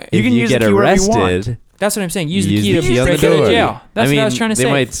 no, If You can use get the key wherever you want. arrested, that's what I'm saying. Use the use key to the key on the get out of door. jail. That's I mean, what I was trying to they say.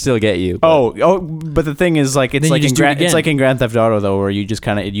 might still get you. but- Oh, but the thing is, like, it's Then you like just do it it's again. like in Grand Theft Auto though, where you just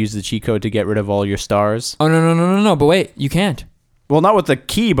kind of use the cheat code to get rid of all your stars. Oh no! But wait, you can't. Well, not with the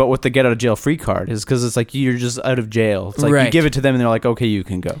key, but with the get out of jail free card, is because it's like you're just out of jail. It's like you Right. give it to them and they're like, okay, you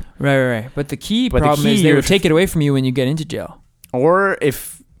can go. Right. But the key But the problem key, is they you're- would take it away from you when you get into jail. Or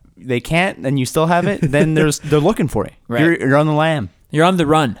if they can't and you still have it, then they're looking for you. Right. You're on the lam. You're on the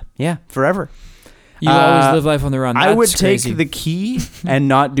run. Yeah, forever. You always Uh, live life on the run. I That's would take crazy. the key and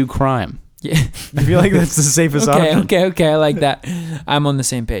not do crime. Yeah. I feel like that's the safest option. Okay. I like that. I'm on the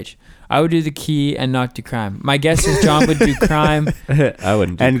same page. I would do the key and not do crime. My guess is John would do crime. I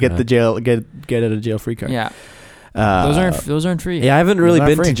wouldn't. Do And get the crime. get out of jail free card. Yeah, Uh, those aren't free. Yeah, I haven't really Not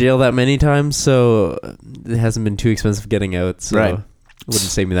been free. to jail that many times, so it hasn't been too expensive getting out. So Right. it wouldn't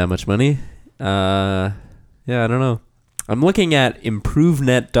save me that much money. Yeah, I don't know. I'm looking at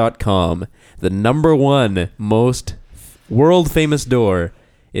ImproveNet.com. The number one most world famous door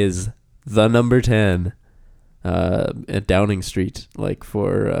is the number 10 at Downing Street, like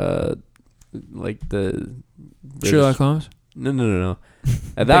for like the Sherlock Holmes. No.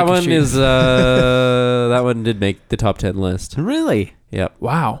 That Baker one Street. is that one did make the top 10 list. really? Yep.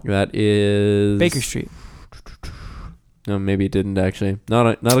 Wow. That is Baker Street. No, maybe it didn't actually.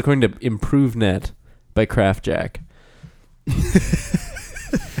 Not according to ImproveNet by Craftjack.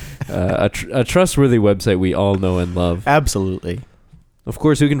 A trustworthy website we all know and love. Absolutely. Of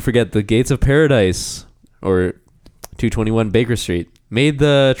course, who can forget the Gates of Paradise or 221 Baker Street made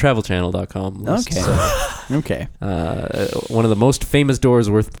the travelchannel.com list. Okay. So, Okay. one of the most famous doors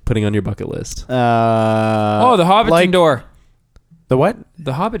worth putting on your bucket list. the Hobbiton door. The what?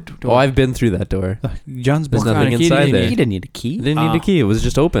 The Hobbit door. Oh, I've been through that door. John's There's born. What nothing kind of key inside did he there. He didn't need a I key. didn't need a key. It was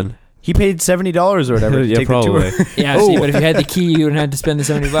just open. He paid $70 or whatever to Yeah, take probably. the tour. Yeah, see, but if you had the key, you wouldn't have to spend the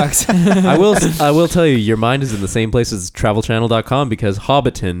 $70. I will tell you, your mind is in the same place as travelchannel.com because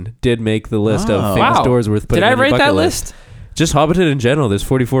Hobbiton did make the list Oh. of famous Wow. doors worth putting Did I on your write bucket that list. list? Just Hobbiton in general. There's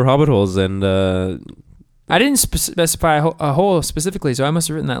 44 Hobbit holes, and I didn't specify a hole specifically, so I must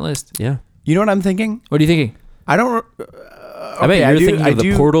have written that list. yeah. You know what I'm thinking? What are you thinking? I don't. I bet you're thinking I of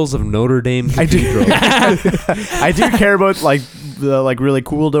the portals of Notre Dame I do. Cathedral. I do care about like the like really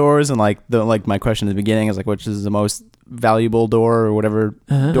cool doors and like my question at the beginning is like which is the most valuable door or whatever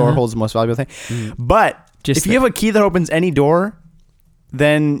door holds the most valuable thing. But if you have a key that opens any door,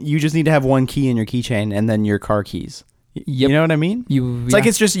 then you just need to have one key in your keychain and then your car keys. You know what I mean? It's like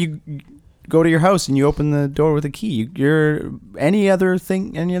it's just you go to your house and you open the door with a key. You're any other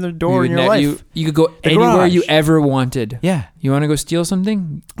door in your life. You could go The anywhere garage. you ever wanted. Yeah. You want to go steal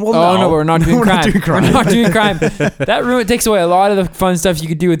something? Well, oh no. no, we're not doing We're crime. not doing crime. We're not doing crime. That takes away a lot of the fun stuff you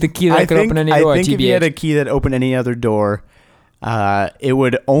could do with the key that could open any door. I think if you TBH. had a key that opened any other door, it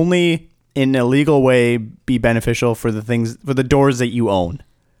would only in a legal way be beneficial for the doors that you own.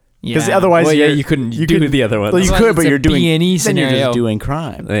 Because otherwise, Well, yeah, you couldn't do the other ones. Well, you Well, could, but it's a you're doing B&E then you're scenario. just doing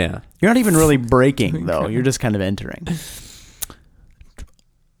crime. Yeah. You're not even really breaking though. You're just kind of entering.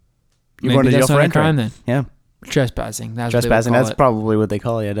 You're Maybe going to jail that's for not a entering. crime then. Yeah, Trespassing. That's trespassing. What they would That's call it. probably what they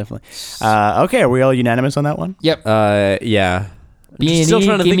call it. Yeah, definitely. Okay, are we all unanimous on that one? Yep. Yeah. I'm B&E, still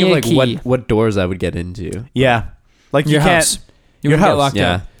trying to give think me of a like key. what doors I would get into. Yeah, like Your you can't. house. You Your would get house. locked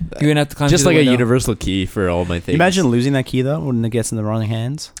Yeah. out. You wouldn't have to climb Just through like the a window. universal key for all my things. Imagine losing that key though when it gets in the wrong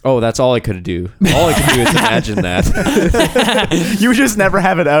hands. Oh, that's all I could do. All I could do is imagine that. You would just never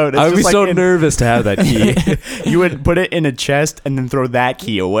have it out. It's I would be just so like nervous to have that key. you would put it in a chest and then throw that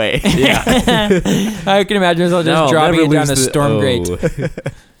key away. Yeah. I can imagine myself just No, dropping never it down lose a the- storm grate. oh.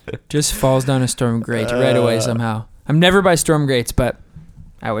 Just falls down a storm grate right away somehow. I'm never by storm grates, but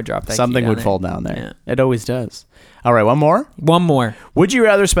I would drop that. Something key down would there. fall down there. Yeah. It always does. All right, one more. One more. Would you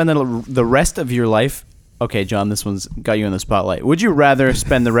rather spend the rest of your life? Okay, John, this one's got you in the spotlight. Would you rather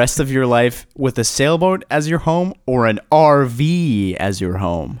spend the rest of your life with a sailboat as your home or an RV as your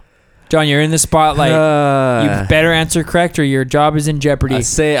home? John, you're in the spotlight. You better answer correct, or your job is in jeopardy. I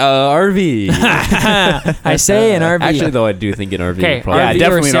say RV. I say an RV. Actually, though, I do think an RV. Okay, would probably Yeah, RV or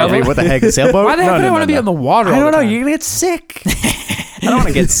definitely an sailboat? RV. What the heck, a sailboat? Why the heck would I want to be on the water? I all don't the know. time? You're gonna get sick. I don't want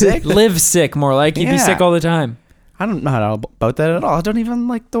to get sick. Live sick, more like you'd be Yeah. sick all the time. I don't know about that at all. I don't even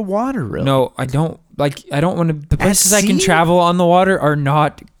like the water, really. No, I don't like. I don't want to. The places I can sea? travel on the water are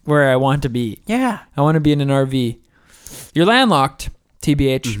not where I want to be. Yeah. I want to be in an RV. You're landlocked,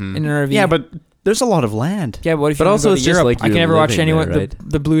 TBH, in an RV. Yeah, but there's a lot of land. yeah. But what if But you also go to it's just Europe? like I can you're never watch living anyone there, right?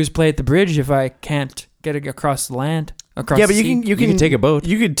 the Blues play at the bridge if I can't get across the land. Across Yeah, the but you sea. can You can take a boat.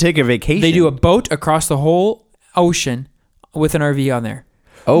 You could take a vacation. They do a boat across the whole ocean with an RV on there.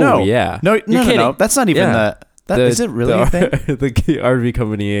 Oh, no. yeah. No, You're kidding. no. That's not even Yeah. is it really a thing? The RV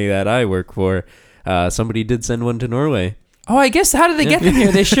company that I work for, somebody did send one to Norway. Oh, I guess how did they get them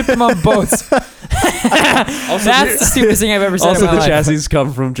here? They ship them on boats. That's the stupidest thing I've ever said Also, in my the life. chassis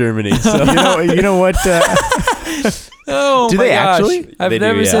come from Germany. So You know what? Oh, Do my they gosh. actually? I've They do,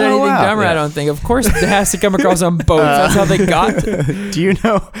 never yeah. said Oh, anything wow. dumber, I Yeah. don't think. Of course, it has to come across on boats. That's how they got it. Do you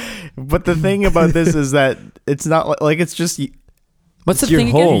know? But the thing about this is that it's not like it's just What's the It's your thing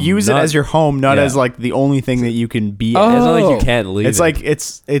home. again? you use it not- as your home, not Yeah. as like the only thing that you can be. Oh. at. it's not like you can't leave. It's it.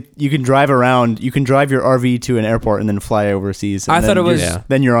 like you can drive around. You can drive your RV to an airport and then fly overseas. And I thought then it was- you're-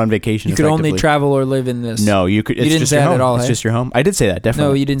 then you're on vacation. You could only effectively. travel or live in this. No, you could. It's didn't just say your that home. at all, It's hey? just your home. I did say that No,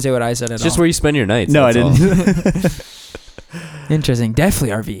 definitely. you didn't say what I said at it's just all. where you spend your nights. No, I that's all. didn't. Interesting. Definitely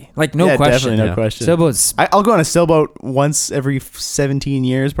RV. Like, no Yeah, question. definitely no Yeah. question. Sailboats, I'll go on a sailboat once every 17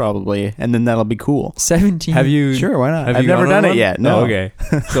 years probably, and then that'll be cool. 17. Have you? Sure, why not? Have I've you never gone on done it one? yet. No. Oh, okay.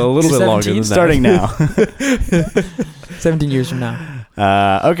 So a little bit longer than 17? that. Starting now. 17 years from now.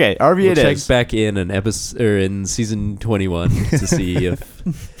 Okay, RV We'll it check is. back in an episode or in season 21 to see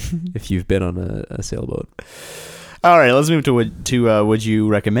if you've been on a sailboat. All right, let's move to would you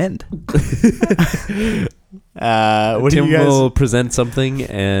recommend? What do Tim you guys? will present something,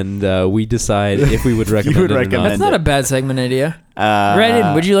 and we decide if we would recommend would it or recommend not. That's not a bad segment idea. Uh, Right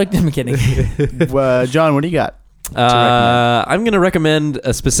in. Would you like them? I'm kidding. John, what do you got? I'm going to recommend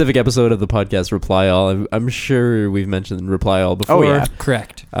a specific episode of the podcast Reply All. I'm sure we've mentioned Reply All before. yeah.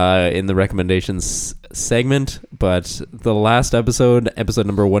 Correct. In the recommendations segment, but the last episode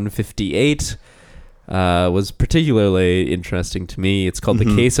number 158, was particularly interesting to me. It's called The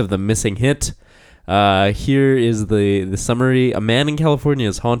Case of the Missing Hit. Here is the summary. A man in California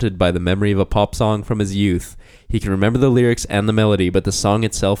is haunted by the memory of a pop song from his youth. He can remember the lyrics and the melody, but the song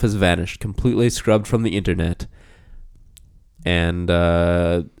itself has vanished, completely scrubbed from the internet. And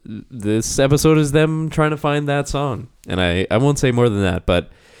this episode is them trying to find that song. And I won't say more than that, but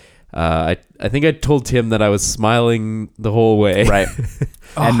I think I told Tim that I was smiling the whole way. Right,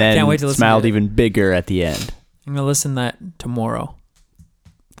 Oh, and then can't wait to listen smiled to it. even bigger at the end. I'm going to listen to that tomorrow,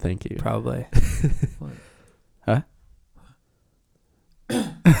 Thank you. probably. Huh?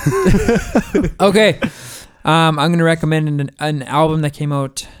 Okay. I'm going to recommend an album that came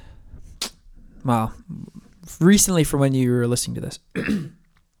out, well, recently from when you were listening to this.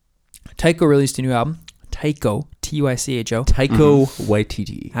 Tycho released a new album. Tycho, Tycho. Taiko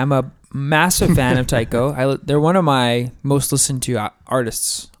Waititi. I'm a massive fan of Tycho. They're one of my most listened to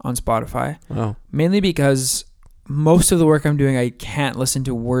artists on Spotify, Wow. mainly because most of the work I'm doing, I can't listen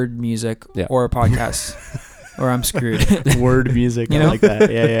to word music Yeah. or a podcast, or I'm screwed. Word music, You I know? like that.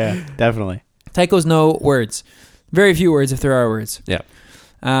 Yeah, definitely. Tycho's no words. Very few words if there are words. Yeah.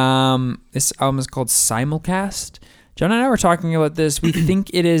 This album is called Simulcast. John and I were talking about this. We think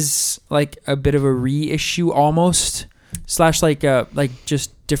it is like a bit of a reissue almost, / like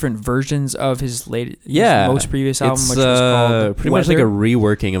just different versions of his most previous album, It's which was called pretty much like a Weather.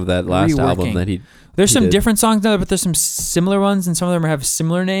 reworking of that last Reworking. album that he There's he some did. different songs now, but there's some similar ones, and some of them have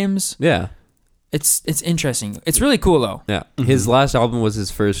similar names. Yeah. It's interesting. It's really cool though. Yeah. His last album was his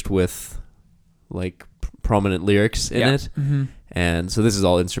first with like prominent lyrics in it. Mm-hmm. And so this is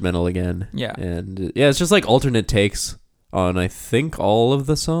all instrumental again. Yeah. And it's just like alternate takes on I think all of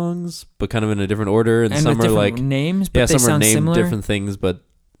the songs, but kind of in a different order, and some with are different like names, but they some are sound named similar. different things, but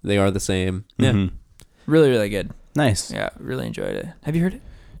they are the same. Yeah. Mhm. Really, really good. Nice. Yeah, really enjoyed it. Have you heard it?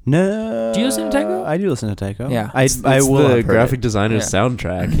 No. Do you listen to Tycho? I do listen to Tycho. Yeah. I It's will have the heard graphic it. designer's Yeah.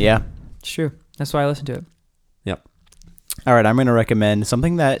 soundtrack. Yeah. It's true. That's why I listen to it. All right, I'm going to recommend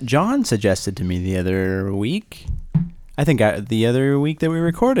something that John suggested to me the other week. I think the other week that we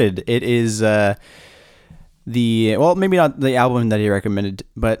recorded. It is maybe not the album that he recommended,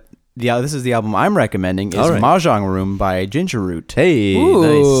 but this is the album I'm recommending is All right. Mahjong Room by Ginger Root. Hey, Ooh.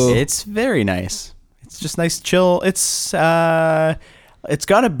 nice. It's very nice. It's just nice, chill. It's got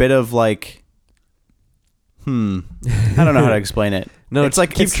a bit of like, I don't know how to explain it. No, it's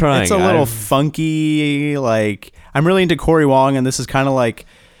like keep trying. It's a little I've- funky. Like I'm really into Cory Wong, and this is kind of like,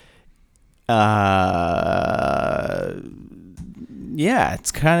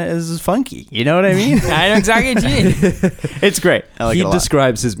 it's kind of is funky. You know what I mean? I know exactly what you mean. It's great. I like He it a lot.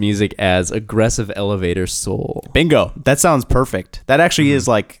 describes his music as aggressive elevator soul. Bingo. That sounds perfect. That actually is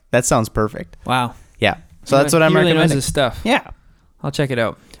like that sounds perfect. Wow. Yeah. So that's what I'm he really knows recommending. his stuff. Yeah. I'll check it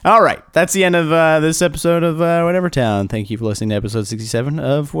out. All right. That's the end of this episode of Whatever Town. Thank you for listening to episode 67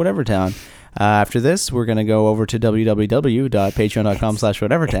 of Whatever Town. After this, we're going to go over to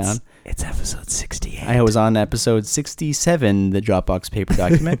www.patreon.com/whatevertown. It's episode 68. I was on episode 67, the Dropbox paper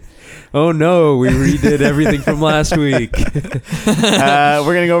document. Oh no, we redid everything from last week. We're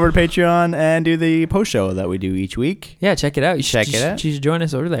going to go over to Patreon and do the post show that we do each week. Yeah, check it out. You Check should, it out. You should join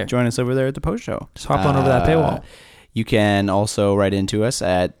us over there. Join us over there at the post show. Just hop on over that paywall. You can also write into us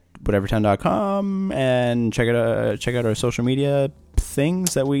at whatevertown.com and check out our social media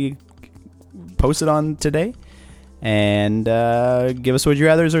things that we posted on today, and give us would you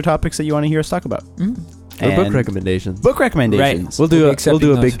rathers or topics that you want to hear us talk about. Mm. Or book And recommendations. Book recommendations. We'll do We'll be a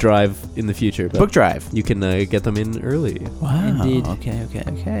accepting big those. drive in the future. But Book drive. You can get them in early. Wow. Indeed. Okay. Does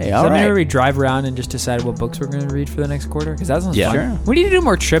All that mean right. we drive around and just decide what books we're going to read for the next quarter? Because that sounds Yeah. fun. Sure. We need to do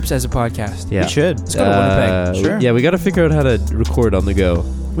more trips as a podcast. Yeah. We should. Let's go to Winnipeg. Sure. Yeah, we got to figure out how to record on the go.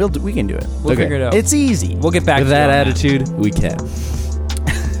 We can do it. We'll Okay. figure it out. It's easy. We'll get back With to that you on attitude, we can.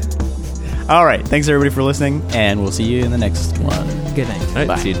 All right. Thanks everybody for listening, and we'll see you in the next one. Good night. All right,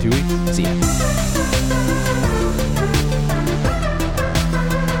 Bye. see you in 2 weeks. See ya.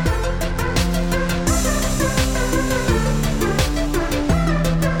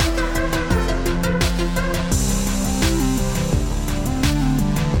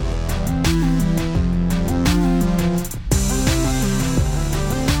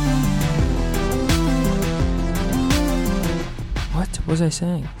 What was I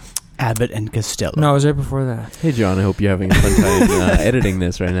saying? Abbott and Costello. No, it was right before that. Hey, John, I hope you're having a fun time editing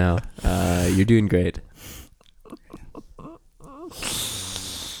this right now. You're doing great.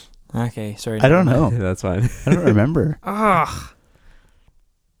 Okay, sorry. I don't know. That's fine. I don't remember. Ugh.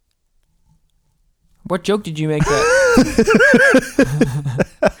 What joke did you make that?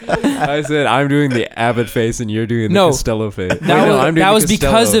 I said I'm doing the Abbott face and you're doing the No. Costello face. That Wait, no, was, I'm doing that the was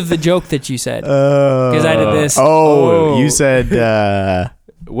because Costello. of the joke that you said. Because I did this. Oh, Oh. you said.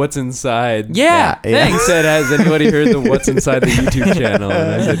 What's inside? Yeah, yeah. He thanks. said, has anybody heard the What's Inside the YouTube channel?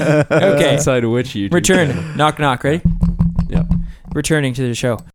 And I said, Okay. What's inside which YouTube channel? Return. Knock, knock. Ready? Yep. Returning to the show.